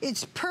skin.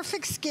 It's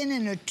perfect skin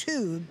in a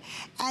tube,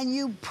 and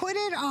you put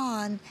it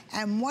on,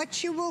 and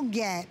what you will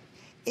get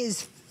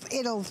is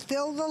it'll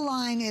fill the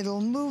line,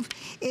 it'll move,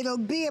 it'll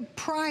be a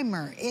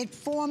primer. It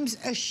forms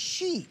a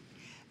sheet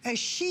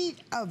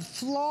of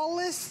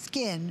flawless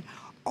skin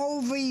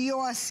over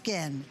your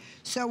skin.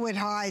 So it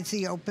hides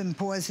the open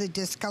pores, the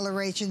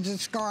discolorations, the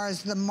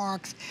scars, the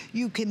marks.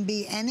 You can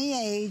be any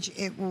age.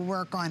 It will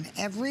work on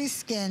every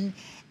skin,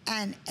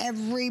 and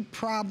every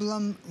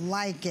problem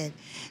like it.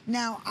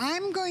 Now,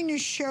 I'm going to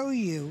show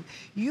you,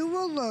 you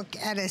will look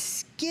at a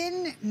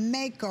skin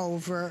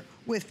makeover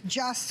with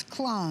just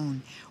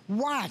Clone.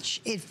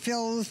 Watch, it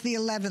fills the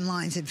 11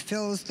 lines, it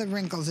fills the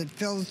wrinkles, it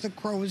fills the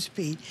crow's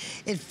feet,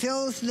 it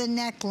fills the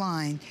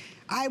neckline.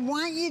 I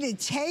want you to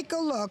take a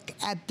look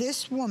at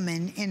this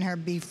woman in her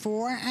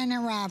before and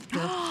her after.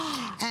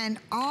 And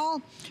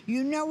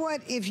you know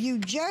what? If you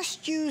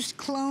just use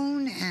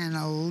Clone and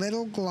a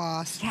little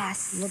gloss,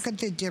 yes, look at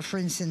the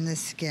difference in the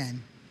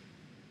skin.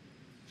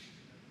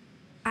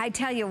 I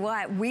tell you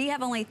what, we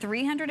have only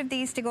 300 of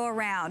these to go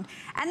around.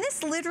 And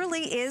this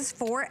literally is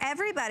for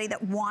everybody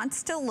that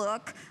wants to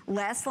look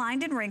less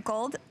lined and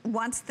wrinkled,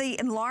 wants the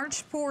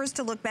enlarged pores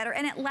to look better,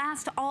 and it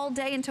lasts all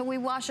day until we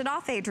wash it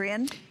off,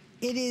 Adrienne.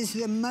 It is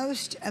the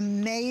most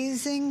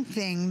amazing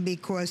thing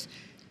because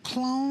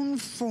Clone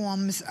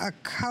forms a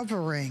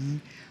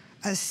covering,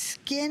 a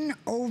skin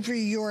over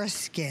your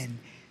skin,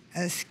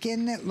 a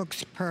skin that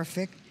looks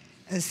perfect,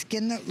 a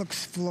skin that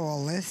looks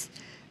flawless,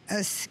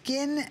 a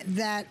skin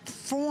that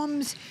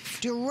forms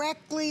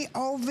directly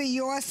over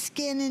your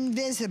skin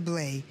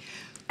invisibly.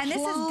 And this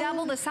is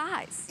double the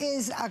size.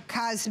 Is a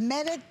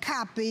cosmetic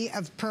copy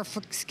of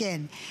perfect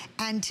skin.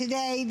 And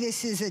today,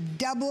 this is a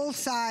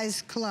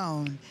double-size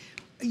Clone.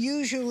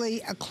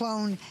 Usually, a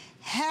Clone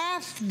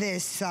half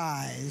this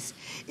size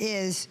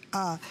is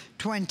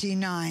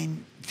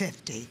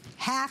 $29.50.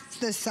 Half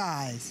the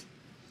size.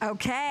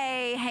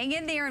 Okay, hang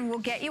in there and we'll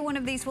get you one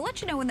of these. We'll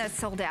let you know when that's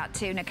sold out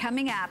too. Now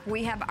coming up,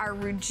 we have our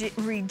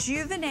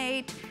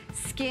Rejuvenate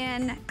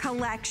Skin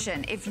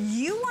Collection. If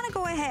you want to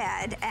go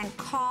ahead and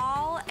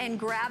call and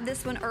grab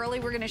this one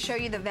early, we're going to show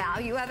you the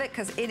value of it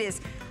because it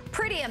is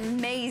pretty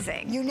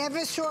amazing. You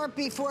never saw it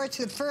before. It's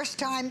the first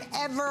time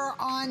ever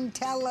on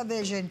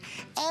television.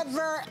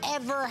 Ever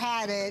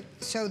had it,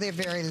 so they're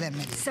very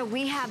limited. So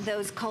we have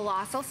those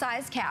colossal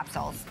size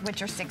capsules,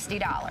 which are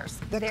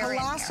 $60. The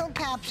colossal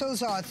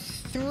capsules are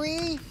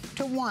 3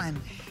 to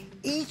 1.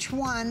 Each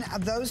one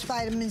of those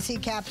vitamin C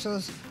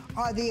capsules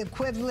are the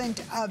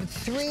equivalent of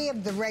 3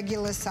 of the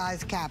regular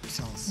size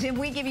capsules. Then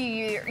we give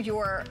you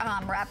your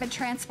Rapid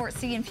Transport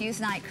C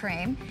Infused Night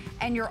Cream,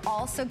 and you're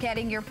also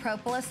getting your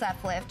Propolis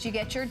Uplift. You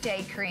get your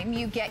day cream,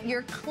 you get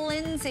your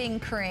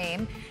cleansing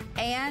cream,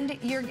 and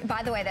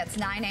by the way, that's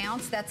 9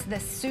 ounce. That's the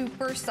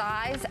super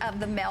size of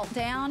the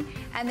Meltdown.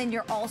 And then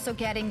you're also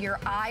getting your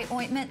eye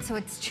ointment. So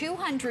it's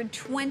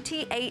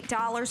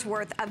 $228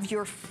 worth of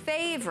your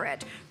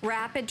favorite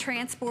Rapid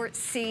Transport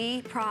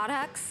C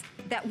products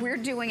that we're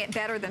doing it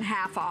better than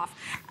half off.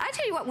 I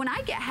tell you what, when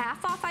I get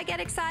half off, I get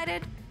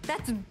excited.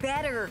 That's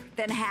better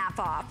than half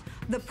off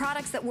the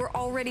products that we're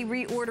already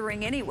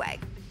reordering anyway.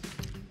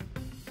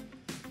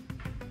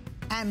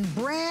 And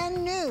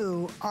brand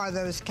new are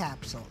those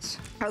capsules.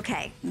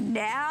 Okay,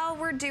 now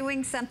we're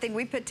doing something.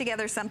 We put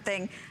together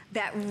something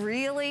that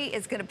really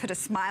is gonna put a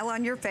smile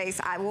on your face,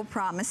 I will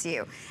promise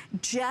you.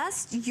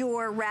 Just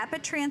your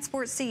Rapid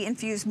Transport C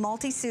Infused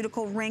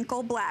Multi-Ceutical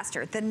Wrinkle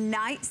Blaster, the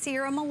night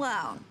serum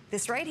alone,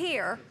 this right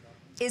here,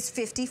 is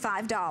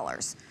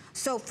 $55.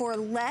 So for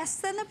less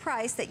than the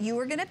price that you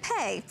are gonna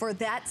pay for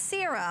that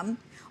serum,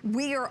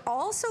 we are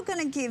also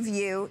gonna give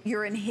you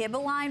your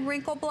Inhibiline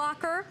Wrinkle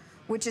Blocker,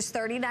 which is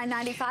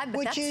 $39.95,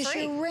 but that's free. Which is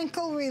your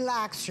wrinkle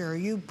relaxer.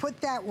 You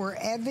put that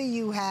wherever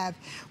you have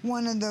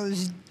one of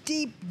those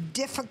deep,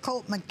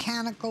 difficult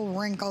mechanical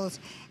wrinkles,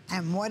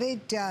 and what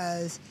it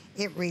does,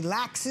 it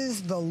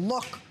relaxes the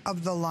look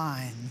of the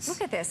lines.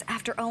 Look at this,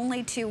 after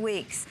only 2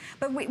 weeks.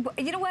 But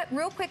you know what,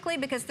 real quickly,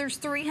 because there's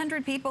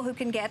 300 people who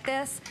can get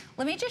this,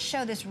 let me just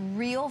show this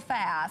real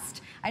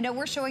fast. I know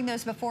we're showing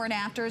those before and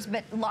afters,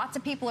 but lots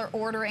of people are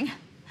ordering.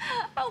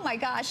 Oh my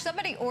gosh,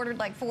 somebody ordered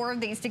like 4 of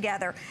these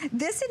together.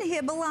 This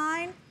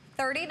Inhibiline,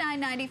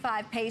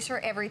 $39.95, pays for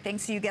everything.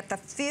 So you get the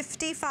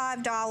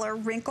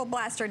 $55 Wrinkle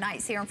Blaster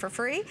Night Serum for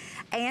free,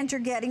 and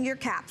you're getting your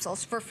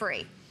capsules for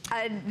free.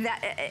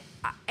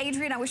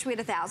 Adrienne, I wish we had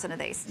 1,000 of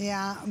these.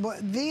 Yeah, well,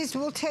 these,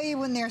 we'll tell you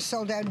when they're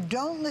sold out.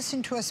 Don't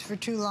listen to us for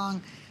too long.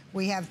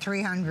 We have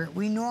 300.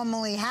 We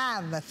normally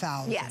have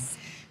 1,000. Yes.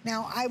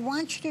 Now, I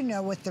want you to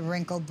know what the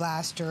Wrinkle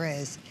Blaster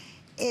is.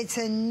 It's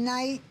a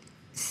night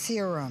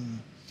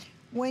serum.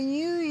 When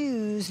you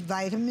use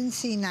vitamin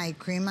C night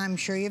cream, I'm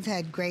sure you've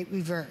had great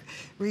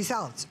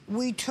results.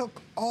 We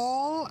took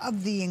all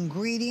of the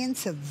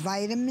ingredients of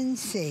vitamin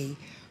C,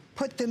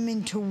 put them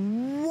into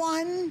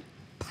one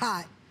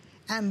pot,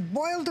 and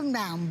boiled them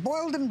down,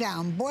 boiled them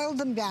down, boiled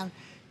them down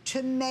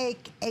to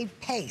make a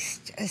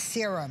paste, a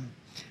serum,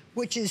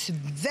 which is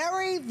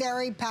very,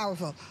 very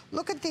powerful.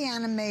 Look at the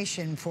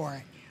animation for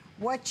it.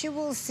 What you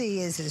will see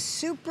is a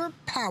super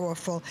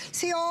powerful,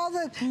 see all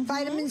the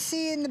vitamin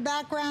C in the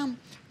background?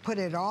 Put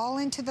it all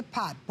into the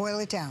pot, boil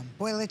it down,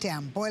 boil it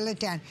down, boil it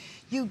down.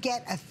 You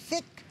get a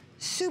thick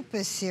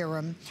super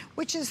serum,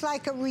 which is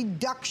like a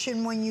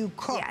reduction when you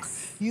cook.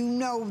 Yes. You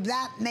know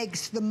that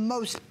makes the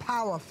most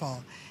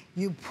powerful.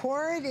 You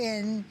pour it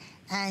in,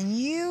 and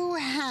you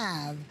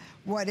have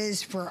what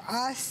is for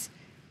us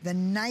the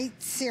night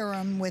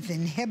serum with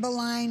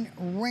Inhibiline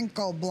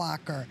Wrinkle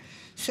Blocker.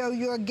 So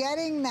you're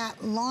getting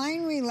that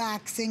line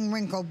relaxing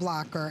wrinkle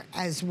blocker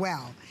as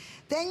well.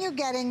 Then you're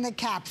getting the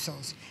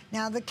capsules.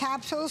 Now the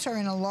capsules are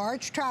in a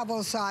large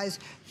travel size,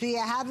 so you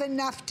have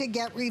enough to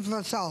get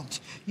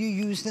results. You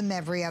use them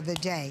every other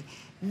day.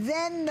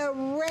 Then the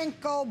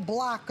wrinkle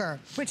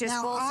blocker. Which is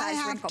full-size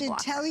wrinkle blocker. I have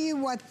to tell you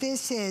what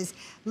this is.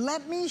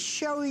 Let me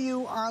show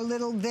you our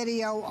little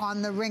video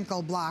on the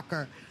wrinkle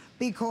blocker,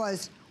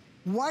 because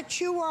what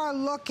you are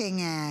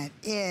looking at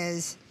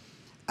is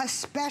a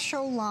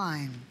special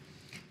line.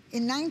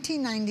 In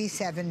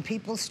 1997,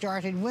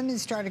 women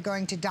started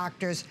going to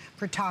doctors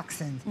for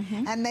toxins.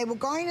 And they were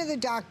going to the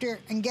doctor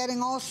and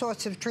getting all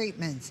sorts of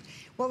treatments.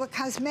 Well, the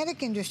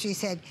cosmetic industry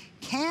said,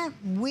 can't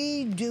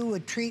we do a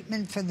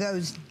treatment for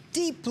those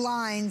deep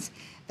lines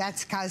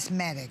that's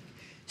cosmetic?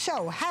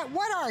 So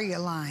what are your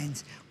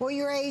lines? Well,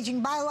 you're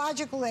aging,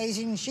 biological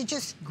aging, you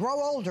just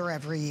grow older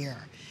every year.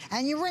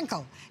 And you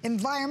wrinkle.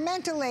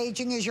 Environmental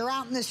aging is you're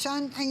out in the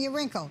sun and you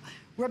wrinkle.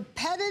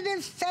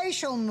 Repetitive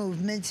facial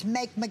movements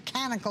make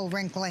mechanical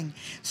wrinkling.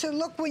 So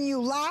look, when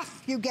you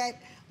laugh, you get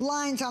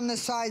lines on the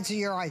sides of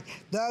your eyes.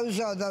 Those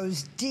are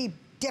those deep,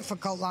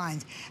 difficult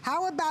lines.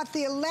 How about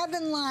the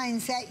 11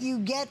 lines that you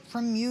get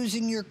from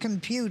using your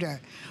computer?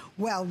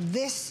 Well,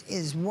 this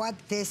is what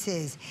this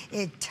is.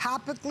 It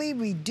topically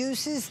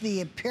reduces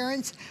the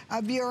appearance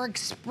of your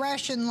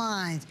expression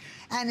lines.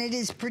 And it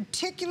is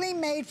particularly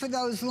made for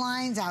those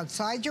lines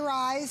outside your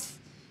eyes,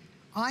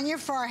 on your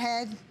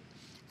forehead,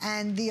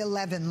 and the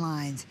 11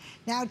 lines.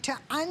 Now, to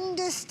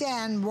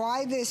understand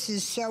why this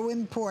is so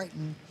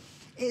important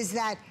is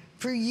that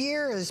for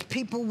years,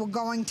 people were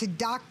going to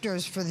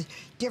doctors for the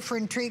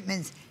different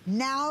treatments.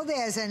 Now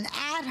there's an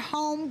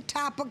at-home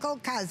topical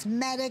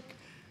cosmetic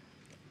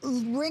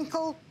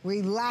wrinkle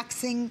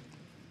relaxing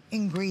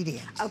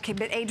ingredient. Okay,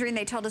 but Adrienne,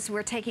 they told us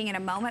we're taking it a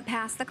moment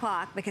past the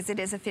clock because it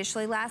is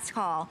officially last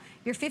call.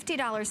 Your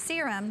 $50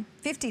 serum,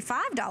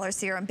 $55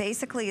 serum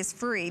basically is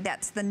free.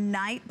 That's the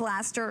Night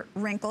Blaster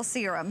Wrinkle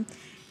Serum.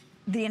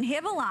 The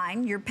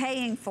Inhibiline you're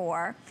paying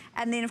for,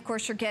 and then of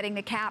course you're getting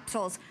the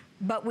capsules.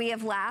 But we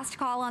have last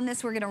call on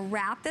this. We're gonna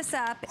wrap this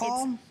up.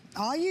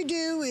 All you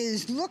do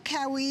is look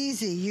how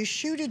easy. You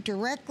shoot it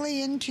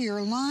directly into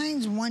your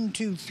lines, 1,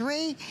 2,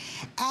 3.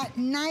 At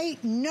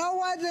night,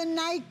 no other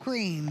night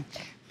cream,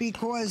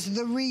 because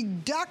the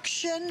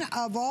reduction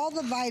of all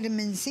the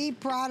vitamin C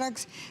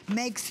products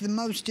makes the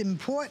most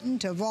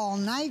important of all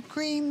night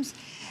creams.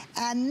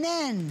 And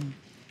then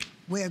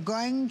we're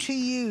going to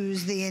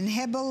use the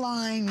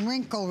Inhibiline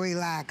Wrinkle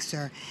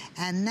Relaxer,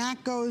 and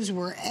that goes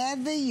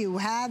wherever you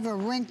have a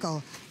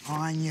wrinkle,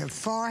 on your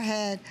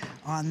forehead,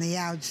 on the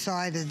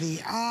outside of the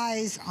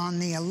eyes, on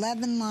the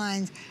 11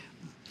 lines.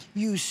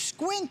 You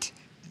squint,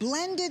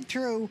 blend it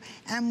through,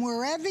 and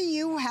wherever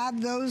you have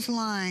those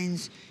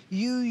lines,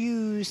 you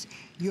use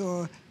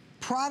your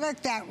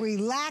product that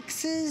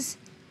relaxes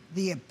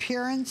the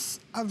appearance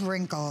of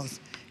wrinkles.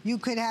 You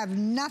could have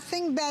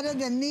nothing better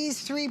than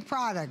these 3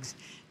 products: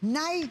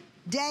 night,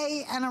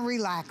 day, and a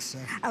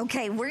relaxer.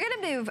 Okay, we're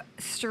gonna move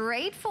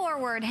straight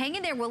forward. Hang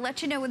in there, we'll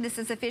let you know when this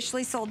is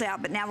officially sold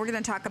out, but now we're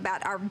gonna talk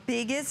about our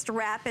biggest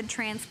Rapid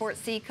Transport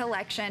C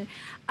collection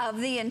of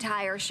the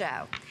entire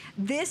show.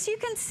 This, you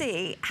can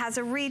see, has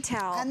a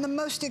retail. And the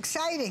most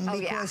exciting,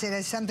 because it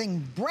has something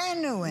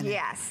brand new in it.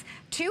 Yes,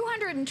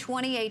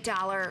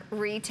 $228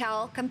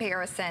 retail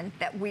comparison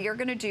that we are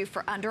gonna do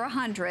for under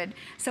 $100,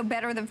 so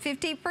better than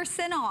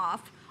 50%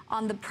 off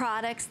on the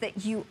products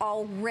that you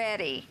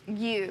already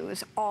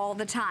use all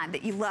the time,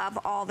 that you love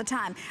all the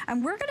time.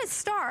 And we're gonna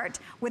start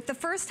with the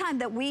first time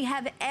that we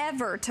have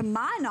ever, to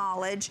my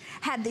knowledge,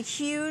 had the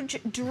huge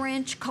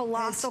Drench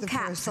Colossal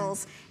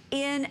capsules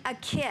in a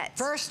kit.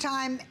 First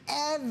time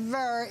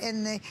ever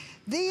in the,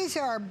 these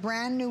are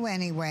brand new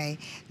anyway.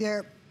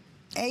 They're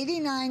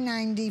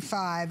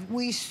 $89.95.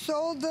 We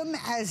sold them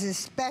as a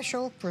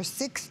special for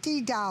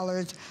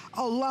 $60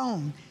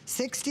 alone,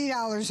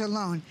 $60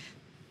 alone.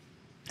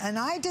 And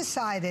I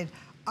decided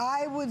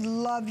I would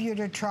love you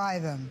to try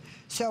them.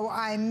 So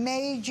I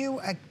made you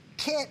a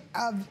kit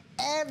of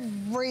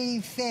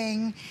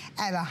everything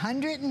at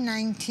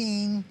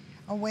 $119.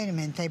 Oh, wait a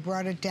minute, they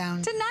brought it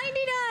down to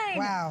 $99.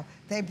 Wow,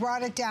 they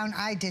brought it down.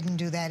 I didn't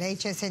do that,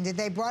 HSN did.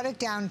 They brought it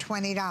down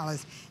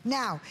 $20.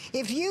 Now,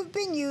 if you've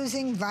been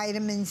using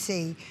vitamin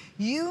C,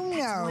 you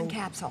know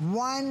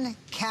one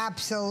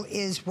capsule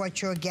is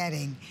what you're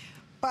getting.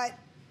 But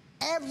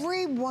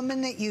every woman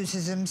that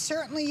uses them,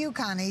 certainly you,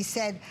 Connie,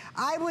 said,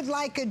 I would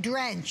like a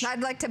drench.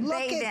 I'd like to bathe in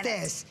it. Look at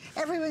this.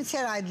 Everyone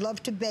said, I'd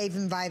love to bathe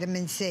in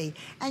vitamin C.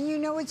 And you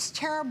know, it's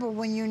terrible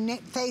when your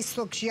face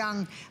looks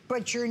young,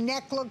 but your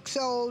neck looks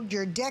old,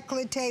 your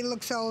décolleté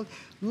looks old.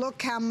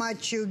 Look how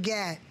much you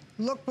get.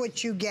 Look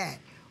what you get.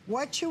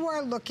 What you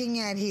are looking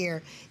at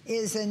here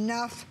is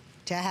enough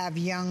to have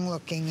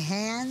young-looking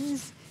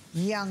hands,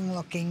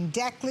 young-looking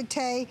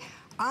décolleté.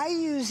 I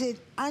use it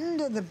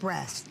under the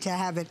breast, to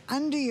have it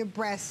under your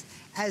breast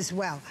as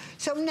well.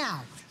 So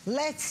now,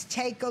 let's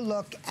take a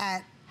look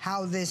at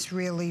how this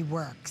really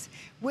works.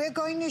 We're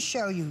going to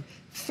show you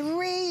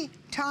 3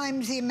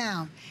 times the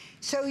amount.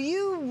 So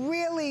you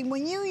really,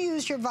 when you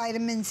use your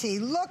vitamin C,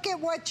 look at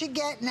what you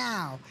get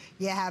now.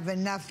 You have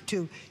enough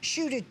to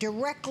shoot it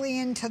directly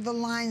into the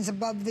lines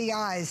above the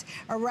eyes,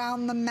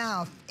 around the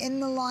mouth, in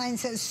the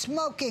lines,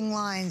 smoking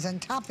lines on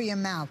top of your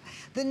mouth,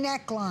 the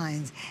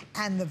necklines,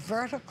 and the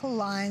vertical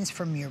lines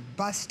from your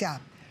bust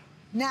up.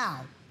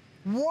 Now,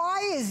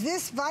 why is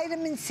this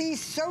vitamin C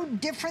so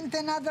different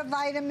than other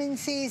vitamin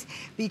Cs?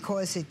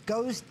 Because it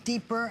goes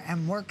deeper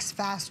and works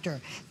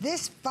faster.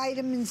 This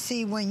vitamin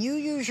C, when you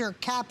use your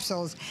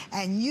capsules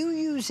and you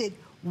use it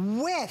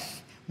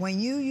with,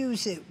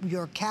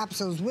 your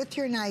capsules with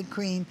your night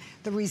cream,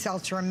 the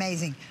results are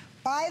amazing.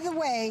 By the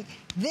way,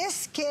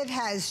 this kit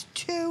has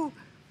 2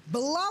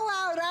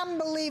 blowout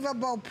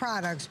unbelievable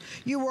products.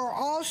 You are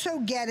also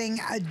getting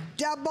a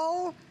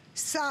double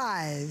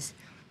size,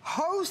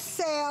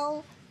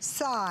 wholesale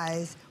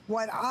size,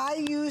 what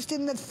I used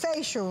in the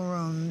facial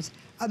rooms,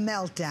 a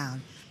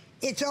Meltdown.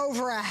 It's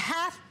over a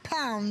 ½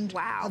 pound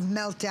of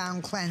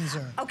Meltdown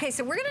cleanser. Okay,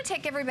 so we're gonna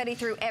take everybody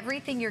through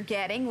everything you're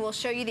getting. We'll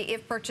show you the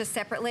if purchase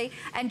separately.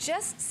 And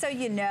just so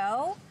you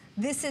know,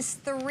 this is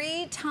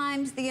 3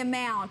 times the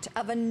amount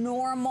of a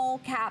normal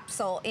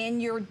capsule in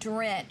your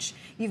drench.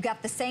 You've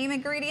got the same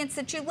ingredients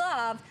that you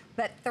love,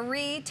 but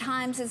 3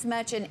 times as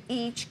much in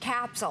each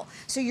capsule.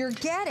 So you're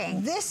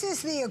getting... This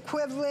is the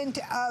equivalent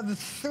of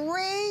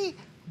 3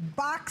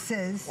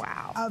 boxes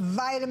of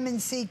vitamin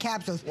C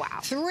capsules.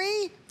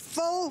 3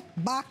 full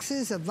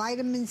boxes of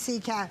vitamin C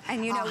capsules.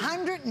 And you know,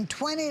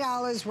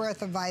 $120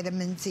 worth of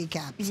vitamin C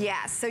capsules.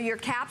 Yes, so your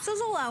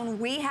capsules alone,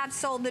 we have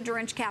sold the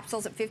Drench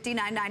capsules at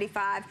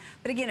 $59.95.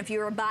 But again, if you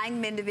were buying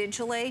them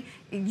individually,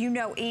 you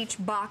know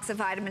each box of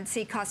vitamin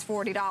C costs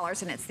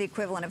 $40 and it's the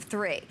equivalent of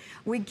 3.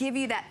 We give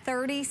you that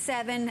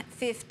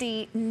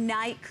 $37.50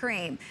 night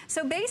cream.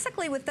 So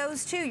basically with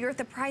those 2, you're at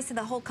the price of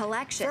the whole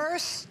collection.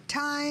 First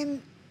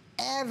time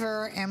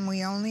ever, and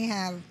we only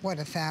have, what,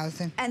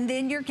 1,000? And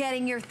then you're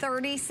getting your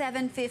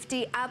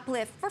 $37.50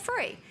 uplift for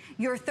free.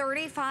 Your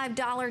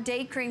 $35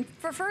 day cream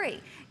for free.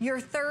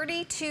 Your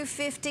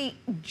 $32.50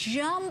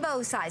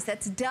 jumbo size,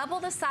 that's double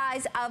the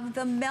size of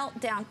the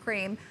Meltdown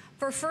cream,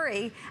 for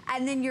free,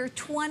 and then your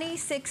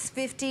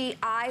 $26.50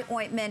 eye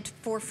ointment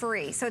for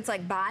free. So it's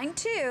like buying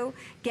 2,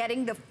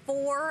 getting the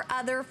 4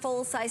 other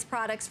full-size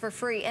products for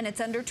free, and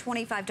it's under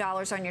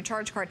 $25 on your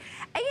charge card.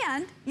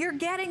 And you're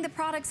getting the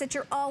products that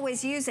you're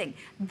always using.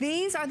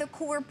 These are the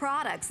core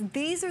products.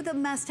 These are the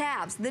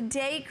must-haves. The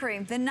day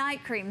cream, the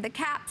night cream, the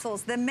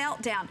capsules, the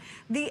Meltdown,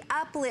 the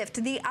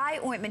uplift, the eye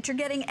ointment. You're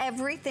getting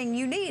everything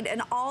you need,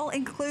 an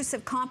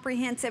all-inclusive,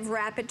 comprehensive,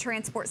 rapid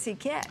transport C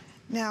kit.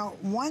 Now,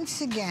 once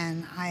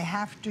again, I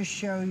have to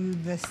show you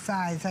the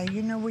size.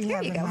 You know, we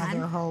have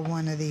another whole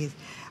one of these.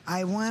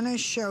 I want to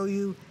show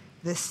you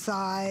the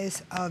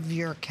size of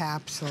your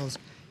capsules.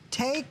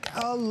 Take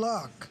a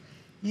look.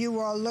 You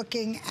are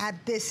looking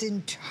at this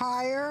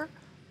entire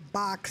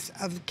box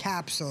of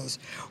capsules.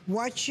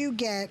 What you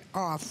get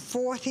are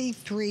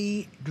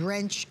 43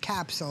 Drench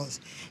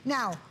capsules.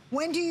 Now,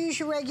 when do you use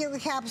your regular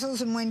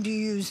capsules and when do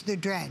you use the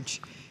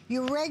Drench?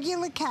 Your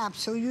regular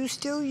capsule, you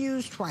still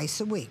use twice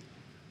a week.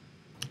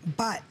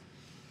 But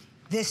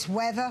this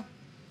weather,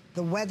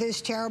 the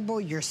weather's terrible,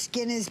 your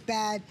skin is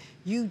bad,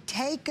 you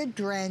take a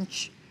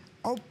Drench,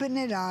 open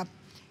it up,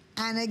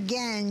 and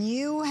again,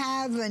 you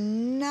have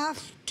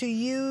enough to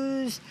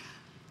use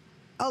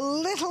a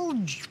little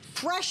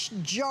fresh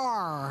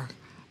jar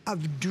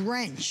of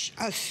Drench,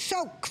 a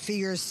soak for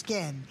your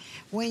skin.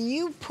 When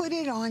you put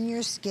it on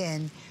your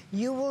skin,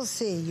 you will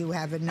see you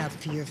have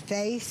enough for your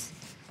face,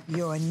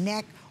 your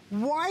neck.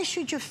 Why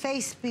should your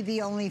face be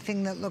the only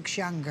thing that looks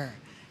younger?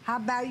 How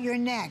about your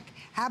neck?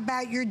 How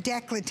about your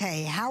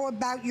décolleté? How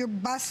about your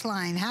bust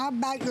line? How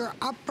about your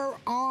upper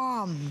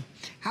arm?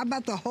 How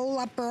about the whole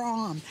upper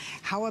arm?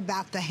 How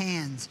about the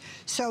hands?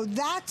 So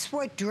that's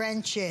what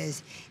Drench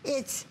is.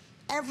 It's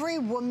every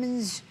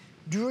woman's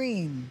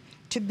dream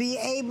to be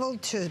able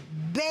to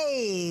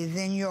bathe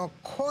in your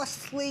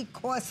costly,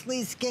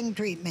 costly skin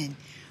treatment.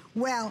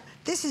 Well,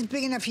 this is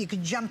big enough you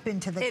could jump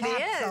into the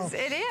capsule.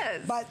 It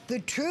is. But the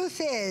truth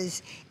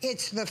is,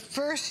 it's the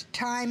first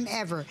time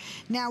ever.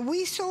 Now,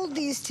 we sold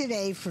these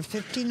today for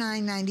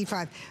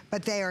 $59.95,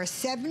 but they are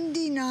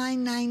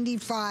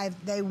 $79.95.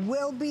 They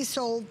will be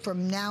sold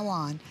from now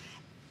on,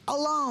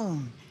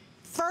 alone.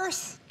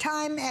 First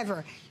time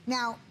ever.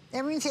 Now,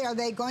 everyone say, are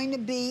they going to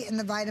be in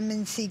the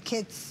vitamin C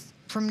kits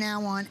from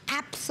now on?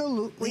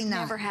 Absolutely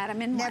not. We've never had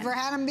them in one. Never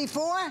had them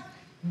before?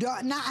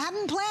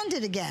 Haven't planned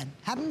it again.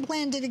 Haven't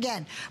planned it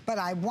again. But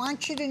I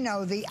want you to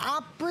know the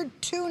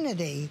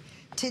opportunity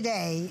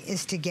today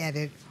is to get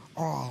it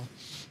all.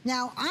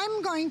 Now,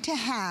 I'm going to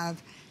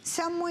have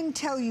someone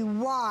tell you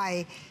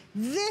why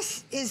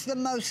this is the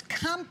most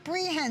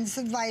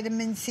comprehensive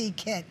vitamin C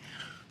kit.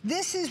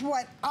 This is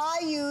what I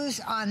use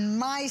on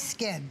my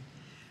skin.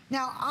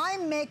 Now, I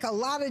make a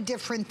lot of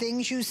different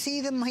things. You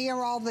see them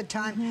here all the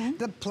time,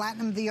 the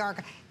Platinum, the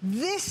Arc.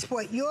 This,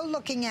 what you're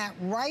looking at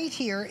right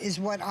here, is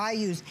what I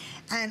use.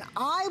 And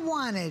I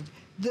wanted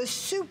the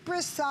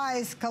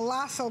super-sized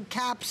colossal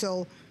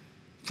capsule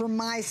for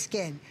my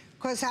skin.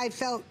 because I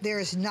felt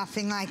there's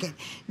nothing like it.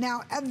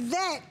 Now,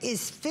 Yvette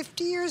is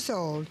 50 years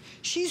old.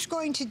 She's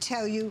going to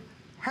tell you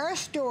her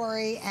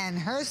story and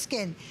her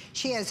skin.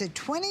 She has a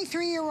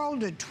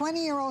 23-year-old, a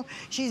 20-year-old.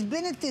 She's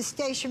been at this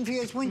station for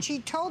years. When she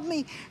told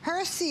me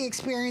her C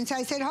experience,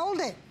 I said, hold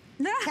it.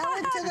 Tell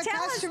it to the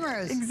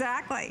customers.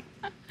 Exactly.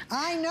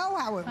 I know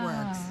how it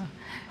works.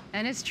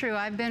 And it's true,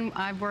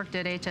 I've worked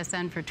at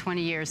HSN for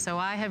 20 years, so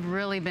I have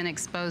really been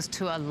exposed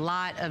to a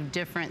lot of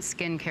different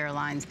skincare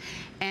lines.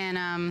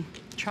 And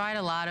tried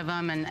a lot of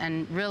them,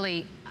 and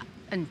really,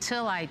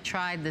 until I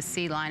tried the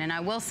C line. And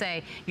I will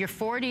say, your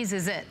 40s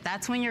is it.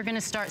 That's when you're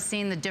gonna start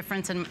seeing the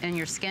difference in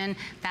your skin.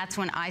 That's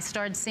when I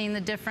started seeing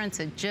the difference.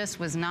 It just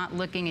was not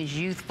looking as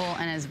youthful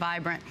and as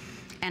vibrant.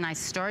 And I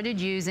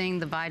started using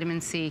the vitamin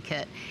C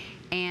kit.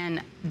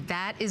 And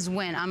that is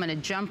when I'm gonna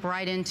jump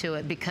right into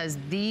it, because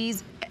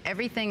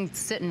everything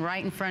sitting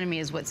right in front of me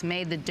is what's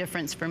made the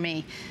difference for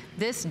me.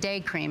 This day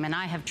cream, and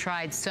I have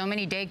tried so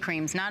many day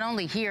creams, not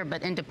only here,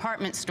 but in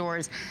department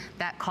stores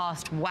that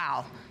cost,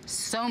 wow,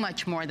 so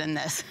much more than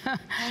this. And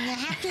you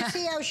have to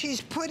see how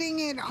she's putting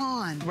it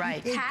on.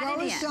 Right. It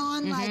goes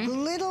on like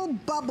little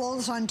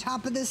bubbles on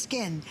top of the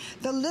skin.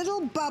 The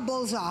little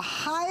bubbles are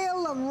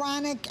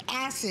hyaluronic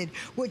acid,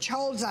 which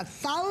holds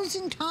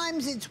 1,000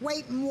 times its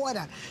weight in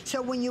water.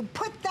 So when you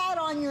put that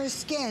on your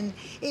skin,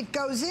 it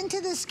goes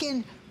into the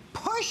skin,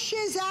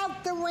 pushes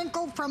out the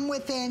wrinkle from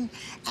within,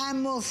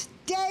 and will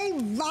stay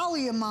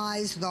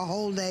volumized the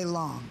whole day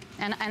long.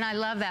 And I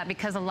love that,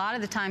 because a lot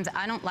of the times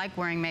I don't like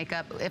wearing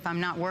makeup if I'm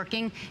not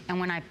working, and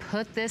when I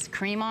put this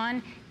cream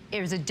on,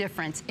 there's a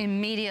difference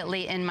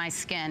immediately in my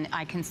skin.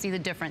 I can see the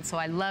difference, so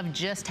I love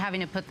just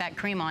having to put that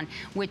cream on,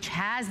 which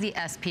has the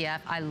SPF.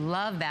 I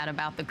love that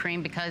about the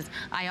cream, because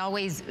I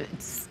always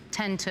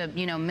tend to,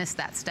 you know, miss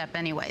that step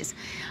anyways.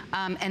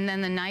 And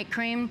then the night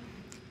cream,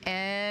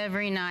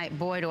 every night,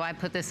 boy, do I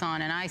put this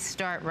on, and I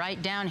start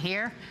right down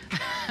here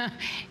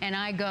and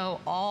I go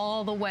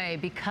all the way,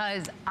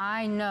 because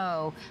I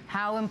know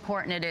how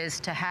important it is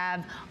to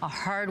have a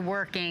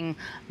hard-working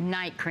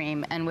night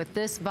cream. And with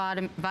this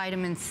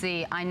vitamin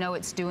C, I know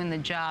it's doing the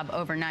job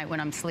overnight when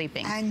I'm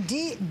sleeping. And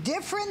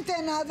different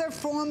than other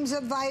forms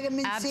of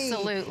vitamin C.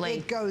 Absolutely.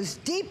 It goes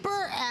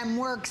deeper and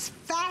works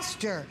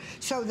faster.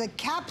 So the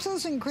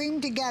capsules and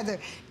cream together,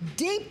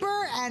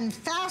 deeper and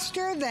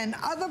faster than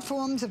other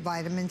forms of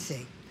vitamin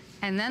C.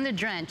 And then the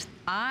drench.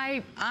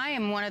 I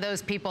am one of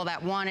those people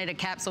that wanted a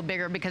capsule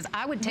bigger, because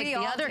I would take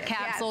the other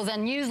capsules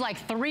and use like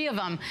 3 of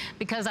them,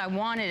 because I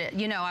wanted it,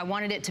 you know, I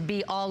wanted it to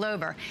be all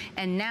over.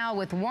 And now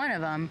with one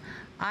of them,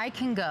 I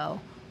can go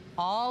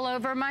all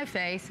over my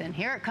face, and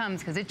here it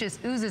comes, because it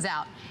just oozes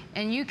out.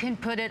 And you can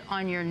put it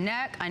on your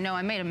neck. I know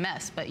I made a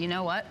mess, but you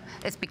know what?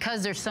 It's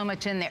because there's so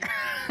much in there.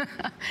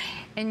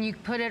 And you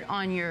put it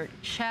on your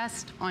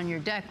chest, on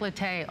your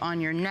décolleté, on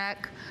your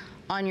neck,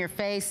 on your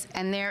face,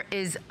 and there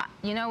is,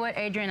 you know what,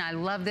 Adrienne, I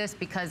love this,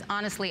 because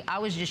honestly, I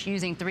was just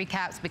using 3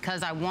 caps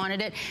because I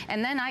wanted it,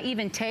 and then I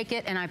even take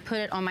it and I put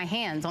it on my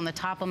hands, on the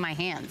top of my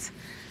hands.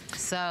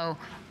 So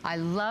I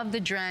love the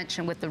drench,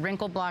 and with the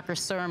wrinkle blocker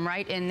serum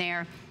right in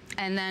there,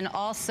 and then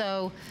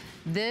also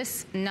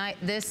this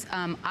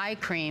eye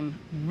cream,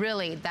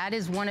 really, that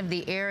is one of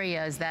the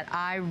areas that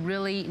I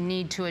really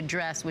need to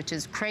address, which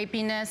is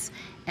crepiness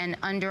and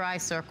under eye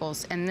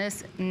circles, and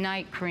this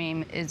night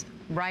cream is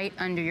right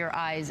under your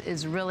eyes,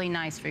 is really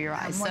nice for your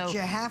eyes. What you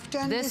have to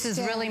understand, this has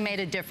really made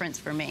a difference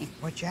for me.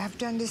 What you have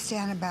to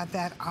understand about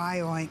that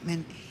eye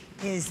ointment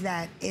is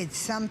that it's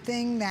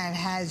something that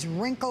has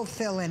wrinkle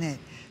fill in it.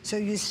 So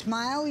you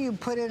smile, you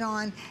put it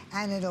on,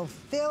 and it'll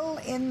fill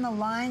in the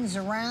lines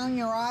around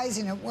your eyes,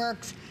 and it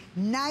works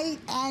night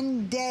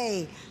and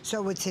day.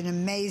 So it's an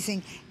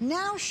amazing.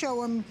 Now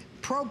show them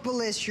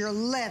Propolis, your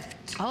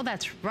lift. Oh,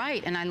 that's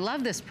right, and I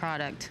love this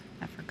product.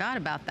 I forgot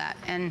about that.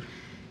 And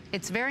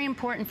it's very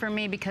important for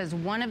me, because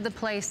one of the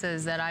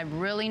places that I've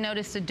really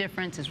noticed a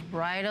difference is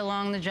right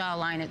along the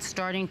jawline. It's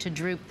starting to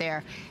droop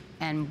there.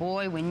 And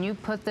boy, when you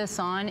put this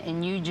on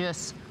and you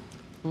just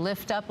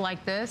lift up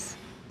like this.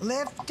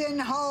 Lift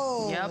and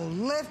hold, yep.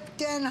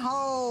 Lift and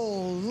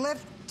hold,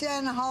 lift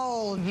and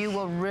hold. You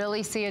will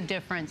really see a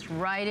difference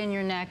right in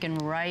your neck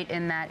and right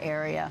in that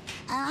area.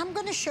 And I'm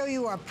going to show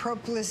you our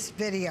Propolis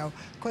video,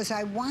 because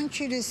I want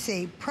you to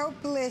see.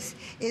 Propolis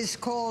is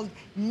called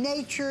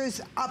Nature's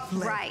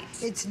Uplift. Right.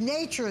 It's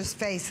Nature's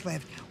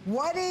facelift.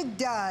 What it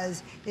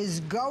does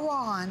is go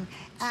on,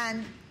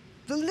 and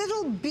the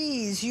little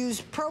bees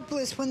use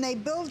Propolis when they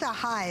build a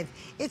hive.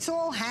 It's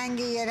all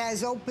hangy, it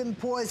has open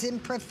pores,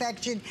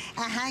 imperfection,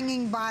 a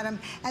hanging bottom,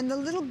 and the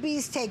little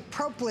bees take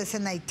Propolis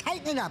and they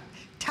tighten it up.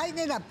 Tighten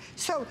it up.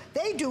 So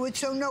they do it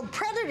so no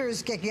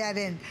predators can get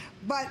in.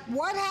 But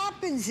what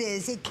happens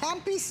is it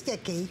can't be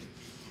sticky,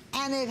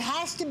 and it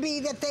has to be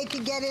that they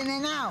can get in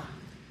and out.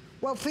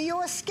 Well, for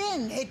your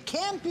skin, it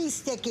can't be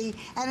sticky,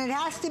 and it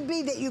has to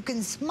be that you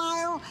can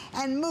smile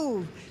and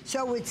move.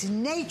 So it's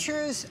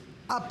Nature's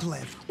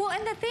Uplift. Well,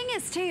 and the thing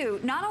is,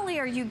 too, not only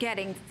are you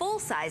getting full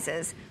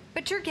sizes,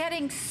 but you're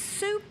getting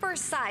super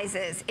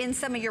sizes in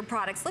some of your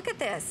products. Look at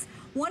this.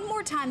 One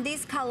more time,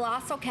 these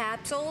colossal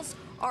capsules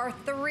are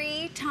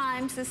 3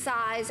 times the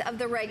size of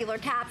the regular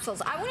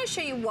capsules. I want to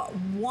show you what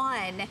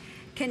one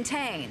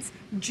contains.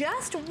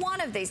 Just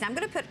one of these. Now I'm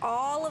going to put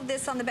all of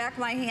this on the back of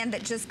my hand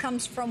that just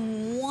comes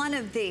from one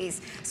of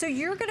these. So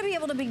you're going to be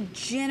able to be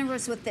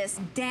generous with this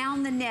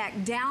down the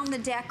neck, down the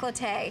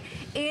décolleté,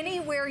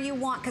 anywhere you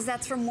want, because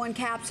that's from one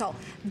capsule.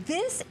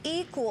 This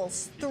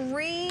equals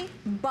 3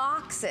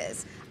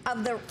 boxes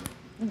of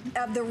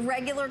the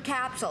regular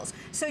capsules.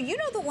 So you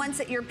know the ones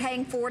that you're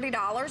paying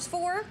 $40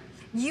 for?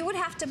 You would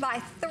have to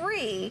buy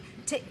 3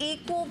 to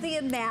equal the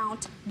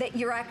amount that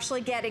you're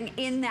actually getting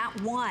in that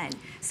one.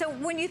 So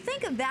when you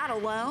think of that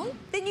alone,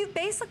 then you've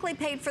basically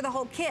paid for the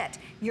whole kit.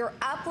 Your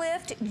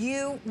uplift,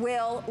 you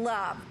will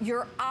love.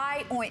 Your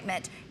eye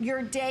ointment,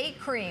 your day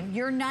cream,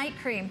 your night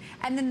cream,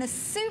 and then the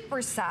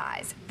super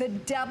size, the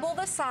double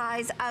the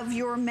size of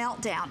your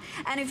meltdown.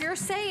 And if you're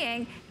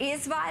saying,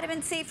 is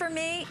vitamin C for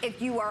me?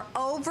 If you are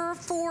over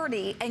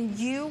 40 and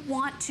you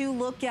want to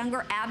look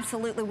younger,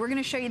 absolutely. We're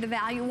gonna show you the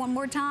value one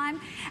more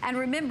time. And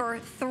remember,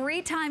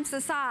 3 times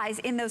the size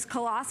in those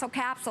colossal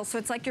capsules. So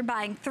it's like you're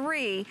buying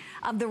 3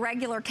 of the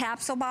regular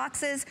capsule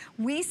boxes.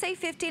 We say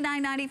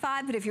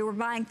 $59.95, but if you were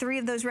buying 3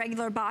 of those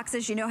regular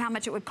boxes, you know how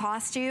much it would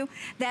cost you.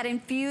 That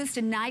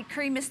infused night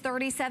cream is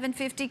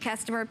 $37.50,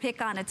 customer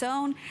pick on its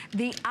own.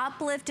 The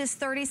uplift is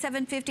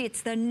 $37.50.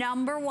 It's the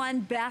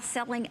 #1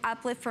 best-selling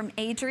uplift from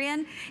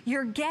Adrienne.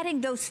 You're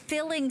getting those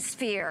filling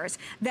spheres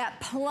that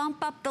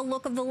plump up the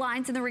look of the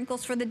lines and the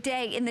wrinkles for the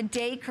day in the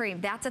day cream.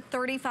 That's a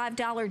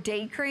 $35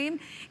 day cream.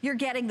 You're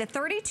getting the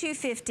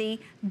 $32.50,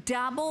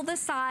 double the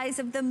size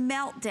of the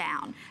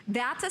meltdown.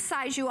 That's a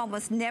size you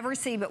almost never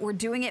see, but we're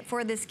doing it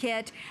for this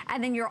kit.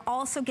 And then you're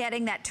also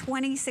getting that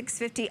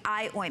 $26.50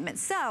 eye ointment.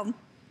 So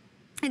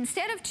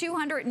instead of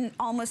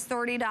almost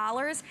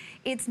 $30,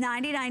 it's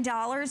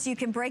 $99. You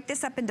can break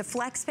this up into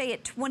FlexPay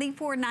at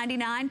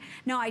 $24.99.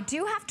 Now, I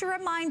do have to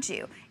remind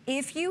you,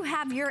 if you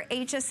have your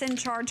HSN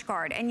charge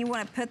card and you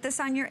want to put this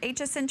on your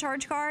HSN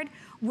charge card,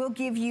 we'll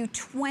give you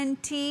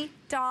 $20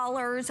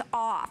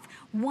 off.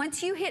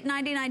 Once you hit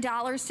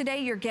 $99 today,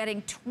 you're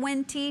getting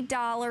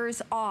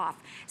 $20 off.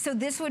 So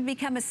this would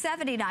become a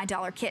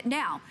 $79 kit.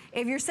 Now,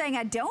 if you're saying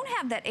I don't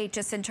have that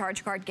HSN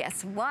charge card,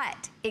 guess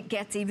what? It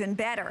gets even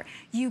better.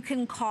 You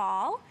can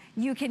call,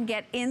 you can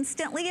get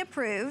instantly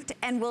approved,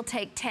 and we'll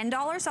take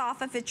 $10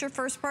 off if it's your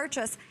first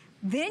purchase.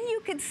 Then you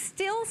could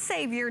still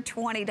save your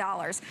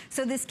 $20.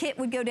 So this kit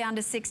would go down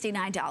to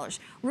 $69.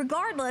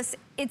 Regardless,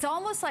 it's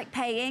almost like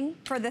paying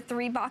for the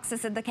 3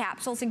 boxes of the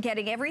capsules and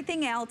getting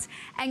everything else,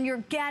 and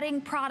you're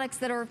getting products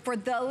that are for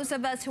those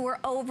of us who are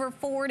over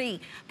 40.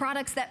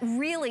 Products that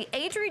really,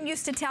 Adrienne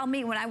used to tell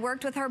me when I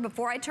worked with her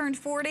before I turned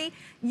 40,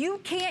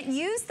 you can't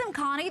use them,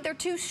 Connie. They're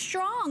too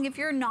strong if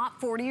you're not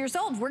 40 years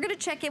old. We're gonna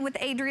check in with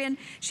Adrienne.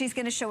 She's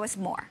gonna show us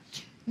more.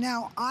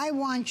 Now, I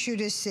want you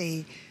to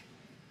see,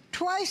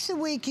 twice a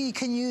week you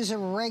can use a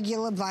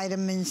regular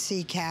vitamin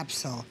C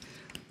capsule,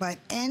 but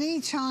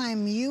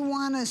anytime you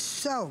want to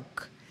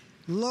soak,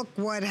 look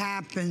what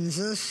happens.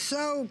 A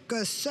soak,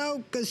 a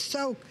soak, a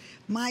soak.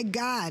 My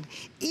God,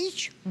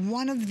 each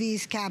one of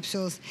these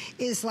capsules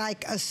is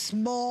like a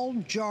small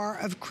jar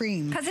of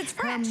cream. Because it's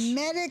fresh.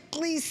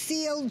 Hermetically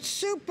sealed,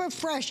 super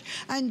fresh.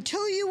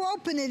 Until you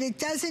open it, it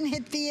doesn't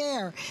hit the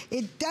air.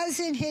 It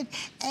doesn't hit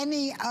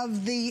any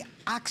of the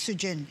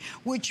oxygen,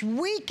 which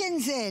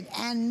weakens it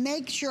and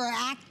makes your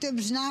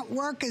actives not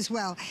work as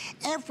well.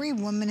 Every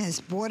woman has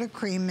bought a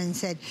cream and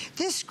said,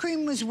 this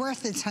cream was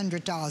worth its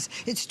 $100,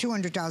 it's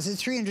 $200,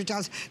 it's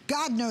 $300.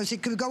 God knows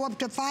it could go up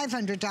to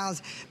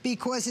 $500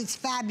 because it's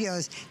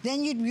fabulous.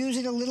 Then you'd use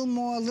it a little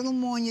more,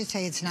 and you'd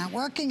say, it's not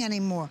working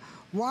anymore.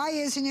 Why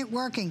isn't it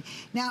working?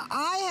 Now,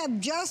 I have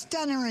just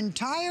done her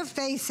entire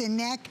face and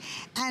neck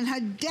and her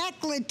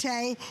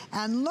décolleté,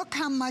 and look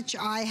how much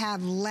I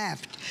have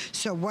left.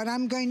 So what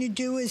I'm going to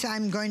do is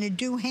I'm going to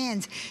do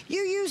hands.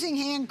 You using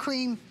hand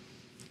cream,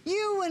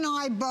 you and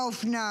I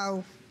both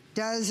know,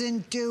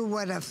 doesn't do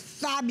what a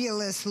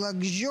fabulous,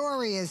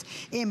 luxurious,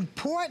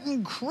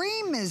 important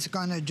cream is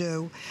gonna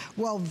do.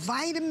 Well,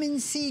 vitamin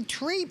C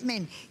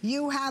treatment,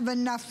 you have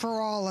enough for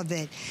all of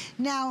it.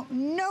 Now,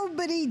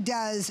 nobody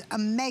does a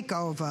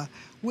makeover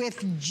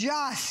with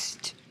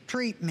just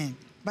treatment,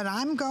 but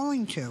I'm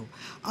going to.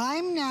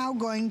 I'm now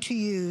going to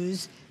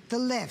use the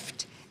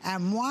lift.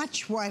 And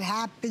watch what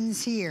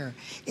happens here.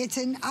 It's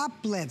an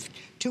uplift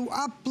to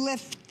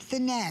uplift the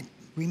neck.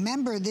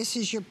 Remember, this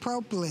is your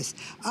propolis.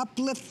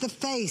 Uplift the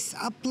face,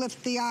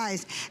 uplift the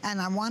eyes.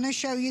 And I want to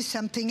show you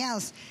something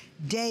else.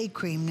 Day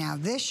cream. Now,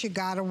 this you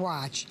got to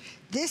watch.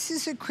 This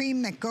is a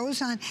cream that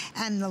goes on,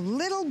 and the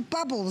little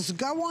bubbles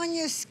go on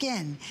your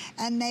skin,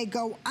 and they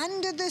go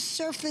under the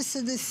surface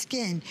of the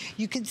skin.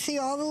 You can see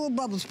all the little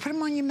bubbles. Put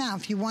them on your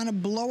mouth. You want to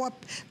blow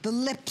up the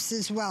lips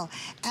as well.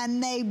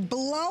 And they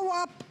blow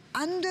up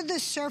under the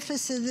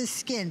surface of the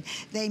skin.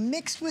 They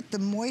mix with the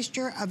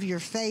moisture of your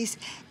face,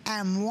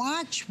 and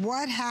watch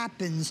what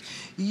happens.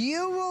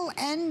 You will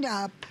end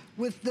up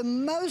with the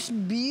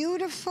most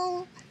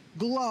beautiful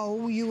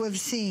glow you have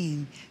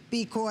seen,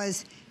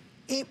 because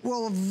It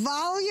will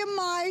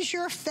volumize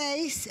your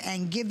face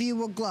and give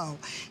you a glow.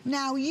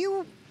 Now,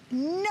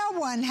 no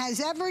one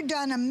has ever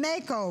done a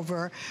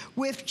makeover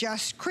with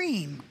just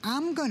cream.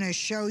 I'm gonna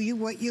show you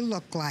what you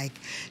look like.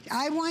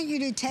 I want you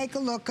to take a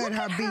look at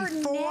her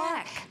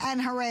before and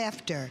her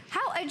after.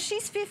 And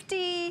she's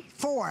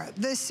 54.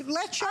 Let's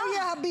show you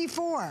her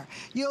before.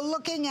 You're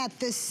looking at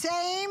the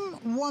same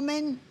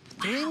woman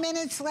 3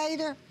 minutes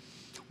later.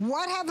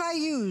 What have I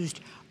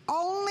used?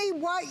 Only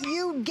what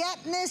you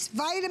get in this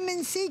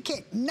vitamin C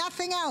kit,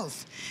 nothing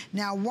else.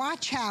 Now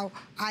watch how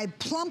I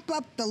plump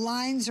up the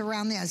lines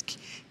around the eyes.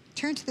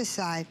 Turn to the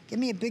side, give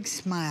me a big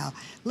smile.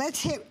 Let's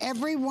hit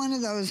every one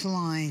of those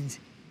lines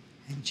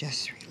and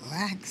just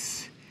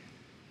relax.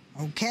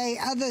 Okay,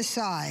 other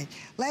side.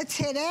 Let's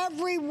hit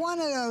every one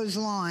of those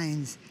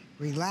lines.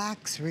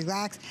 Relax,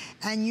 relax.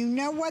 And you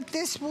know what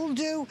this will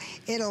do?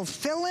 It'll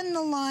fill in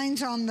the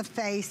lines on the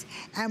face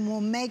and will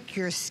make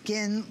your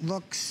skin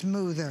look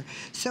smoother.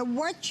 So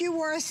what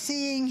you are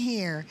seeing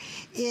here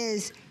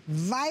is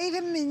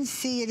vitamin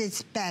C at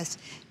its best.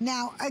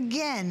 Now,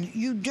 again,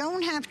 you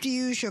don't have to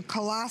use your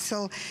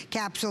colossal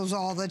capsules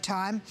all the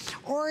time,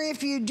 or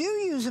if you do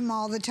use them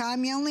all the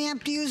time, you only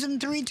have to use them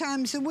 3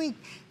 times a week.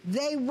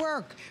 They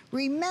work.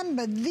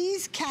 Remember,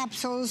 these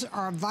capsules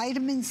are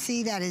vitamin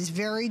C that is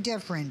very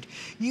different.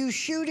 You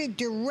shoot it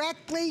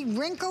directly,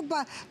 wrinkle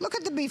by, look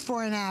at the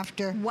before and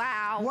after.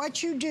 Wow.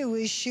 What you do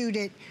is shoot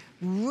it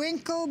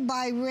wrinkle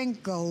by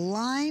wrinkle,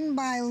 line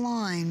by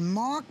line,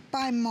 mark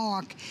by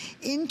mark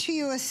into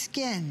your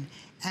skin.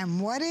 And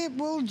what it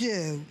will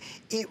do,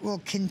 it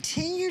will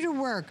continue to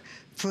work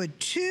for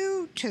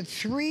 2 to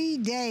 3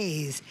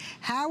 days.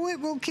 How it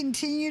will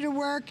continue to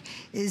work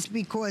is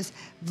because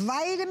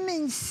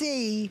vitamin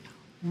C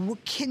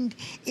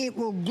it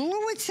will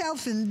glue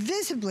itself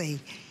invisibly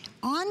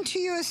onto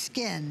your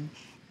skin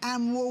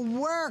and will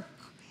work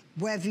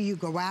whether you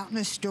go out in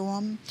a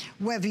storm,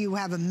 whether you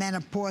have a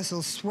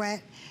menopausal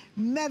sweat,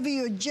 whether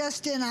you're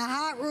just in a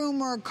hot room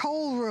or a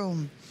cold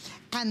room,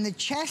 and the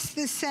chest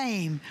the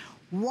same.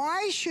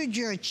 Why should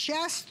your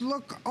chest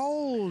look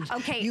old?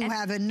 Okay, you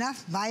have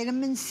enough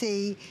vitamin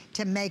C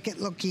to make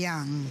it look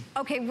young.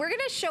 Okay, we're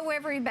gonna show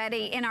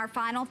everybody in our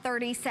final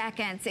 30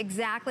 seconds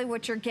exactly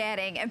what you're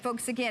getting. And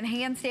folks, again,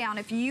 hands down,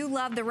 if you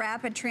love the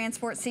Rapid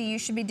Transport C, you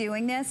should be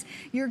doing this.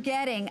 You're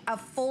getting a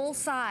full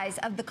size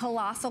of the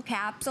colossal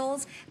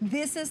capsules.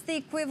 This is the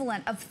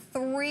equivalent of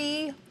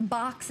 3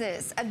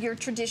 boxes of your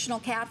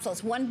traditional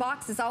capsules. 1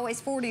 box is always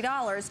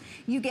 $40.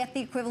 You get the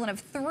equivalent of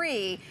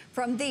 3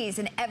 from these,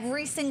 and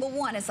every single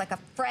one is like a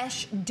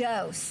fresh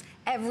dose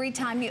every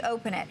time you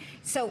open it.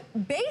 So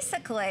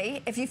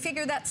basically, if you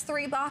figure that's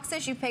 3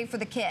 boxes, you pay for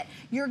the kit.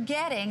 You're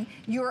getting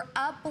your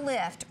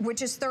Uplift,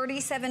 which is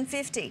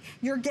 $37.50.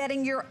 You're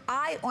getting your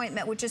eye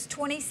ointment, which is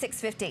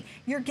 $26.50.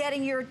 You're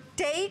getting your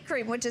day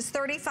cream, which is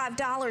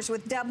 $35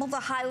 with double the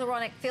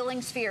hyaluronic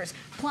filling spheres,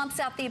 plumps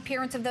out the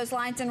appearance of those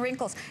lines and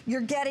wrinkles.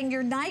 You're getting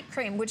your night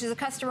cream, which is a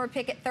customer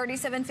pick at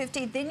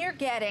 $37.50. Then you're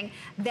getting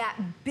that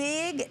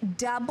big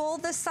double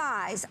the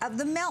size of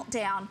the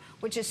Meltdown,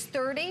 which is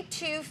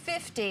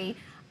 $32.50.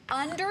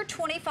 Under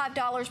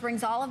 $25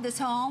 brings all of this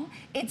home.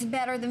 It's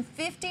better than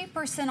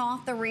 50%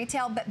 off the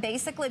retail, but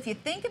basically if you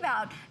think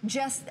about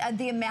just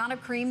the amount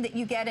of cream that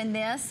you get in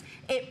this,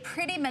 it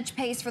pretty much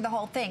pays for the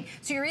whole thing.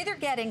 So you're either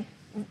getting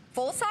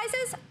full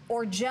sizes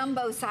or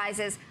jumbo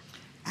sizes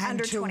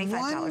under $25. And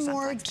one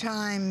more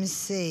time,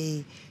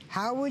 see,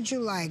 how would you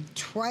like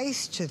 2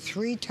 to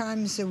 3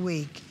 times a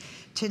week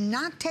to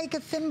not take a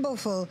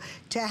thimbleful,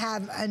 to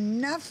have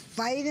enough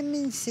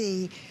vitamin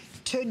C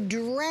to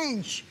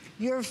drench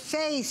your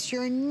face,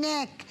 your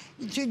neck,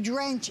 to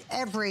drench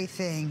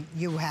everything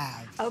you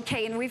have.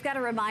 Okay, and we've got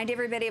to remind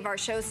everybody of our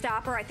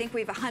showstopper. I think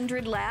we have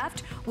 100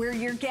 left, where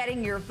you're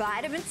getting your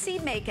vitamin C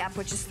makeup,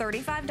 which is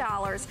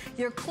 $35,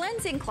 your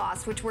cleansing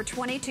cloths, which were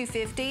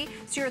 $22.50.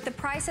 So you're at the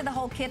price of the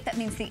whole kit. That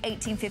means the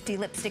 $18.50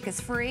 lipstick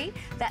is free.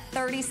 That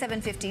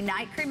 $37.50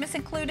 night cream is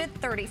included.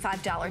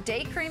 $35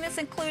 day cream is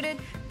included.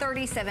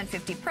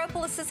 $37.50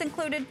 propolis is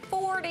included.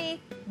 $40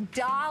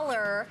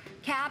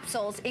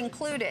 capsules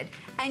included.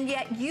 And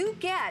yet you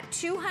get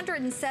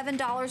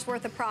 $207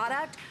 worth of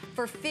product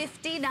for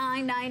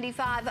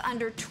 $59.95,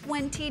 under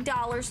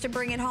 $20 to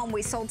bring it home.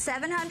 We sold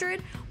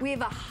 700, we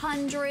have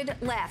 100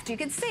 left. You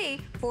can see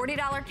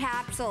 $40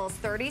 capsules,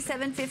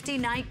 $37.50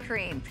 night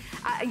cream.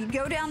 You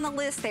go down the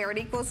list there, it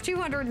equals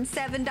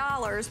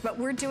 $207, but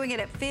we're doing it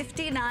at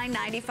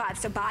 $59.95.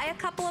 So buy a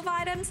couple of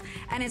items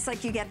and it's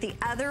like you get the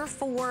other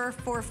 4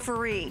 for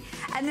free.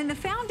 And then the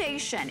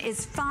foundation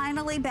is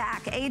finally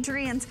back.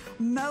 Adrienne's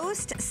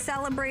most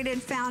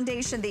celebrated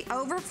foundation, the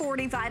Over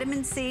 40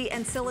 Vitamin C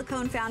and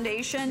Silicone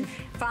Foundation,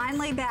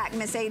 finally back,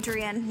 Miss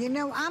Adrienne. You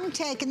know, I'm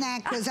taking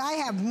that because I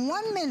have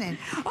 1 minute.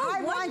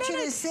 I want you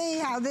to see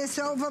how this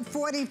Over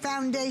 40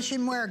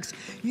 foundation works.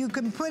 You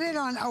can put it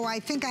on, oh, I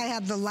think I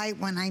have the light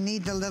one. I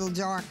need the little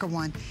darker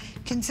one.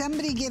 Can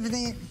somebody give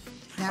the,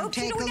 now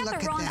take a look at that. We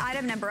got the wrong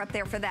item number up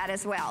there for that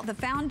as well. The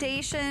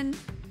foundation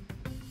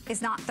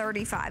is not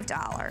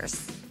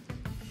 $35.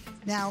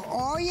 Now,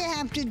 all you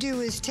have to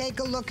do is take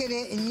a look at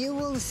it and you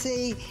will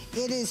see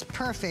it is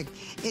perfect.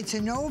 It's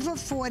an over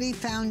 40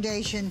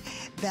 foundation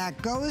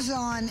that goes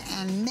on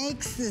and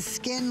makes the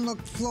skin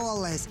look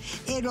flawless.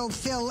 It'll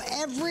fill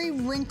every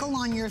wrinkle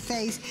on your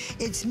face.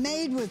 It's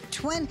made with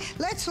 20,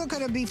 let's look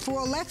at her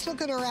before, let's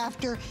look at her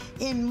after.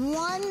 In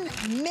 1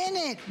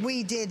 minute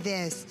we did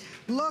this.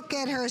 Look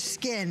at her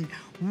skin,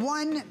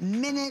 1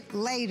 minute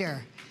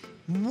later.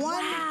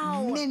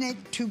 One minute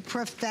to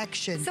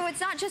perfection. So it's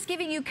not just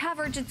giving you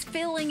coverage, it's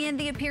filling in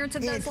the appearance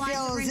of those lines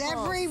and wrinkles. It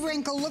fills every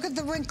wrinkle. Look at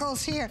the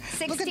wrinkles here.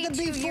 Look at the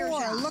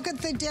before. Look at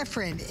the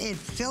different. It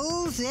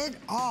fills it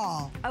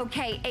all.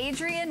 Okay,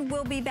 Adrienne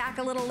will be back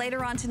a little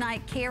later on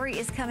tonight. Carrie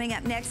is coming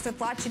up next with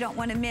lots you don't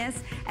want to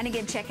miss. And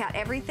again, check out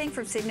everything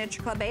from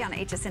Signature Club A on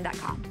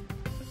hsn.com.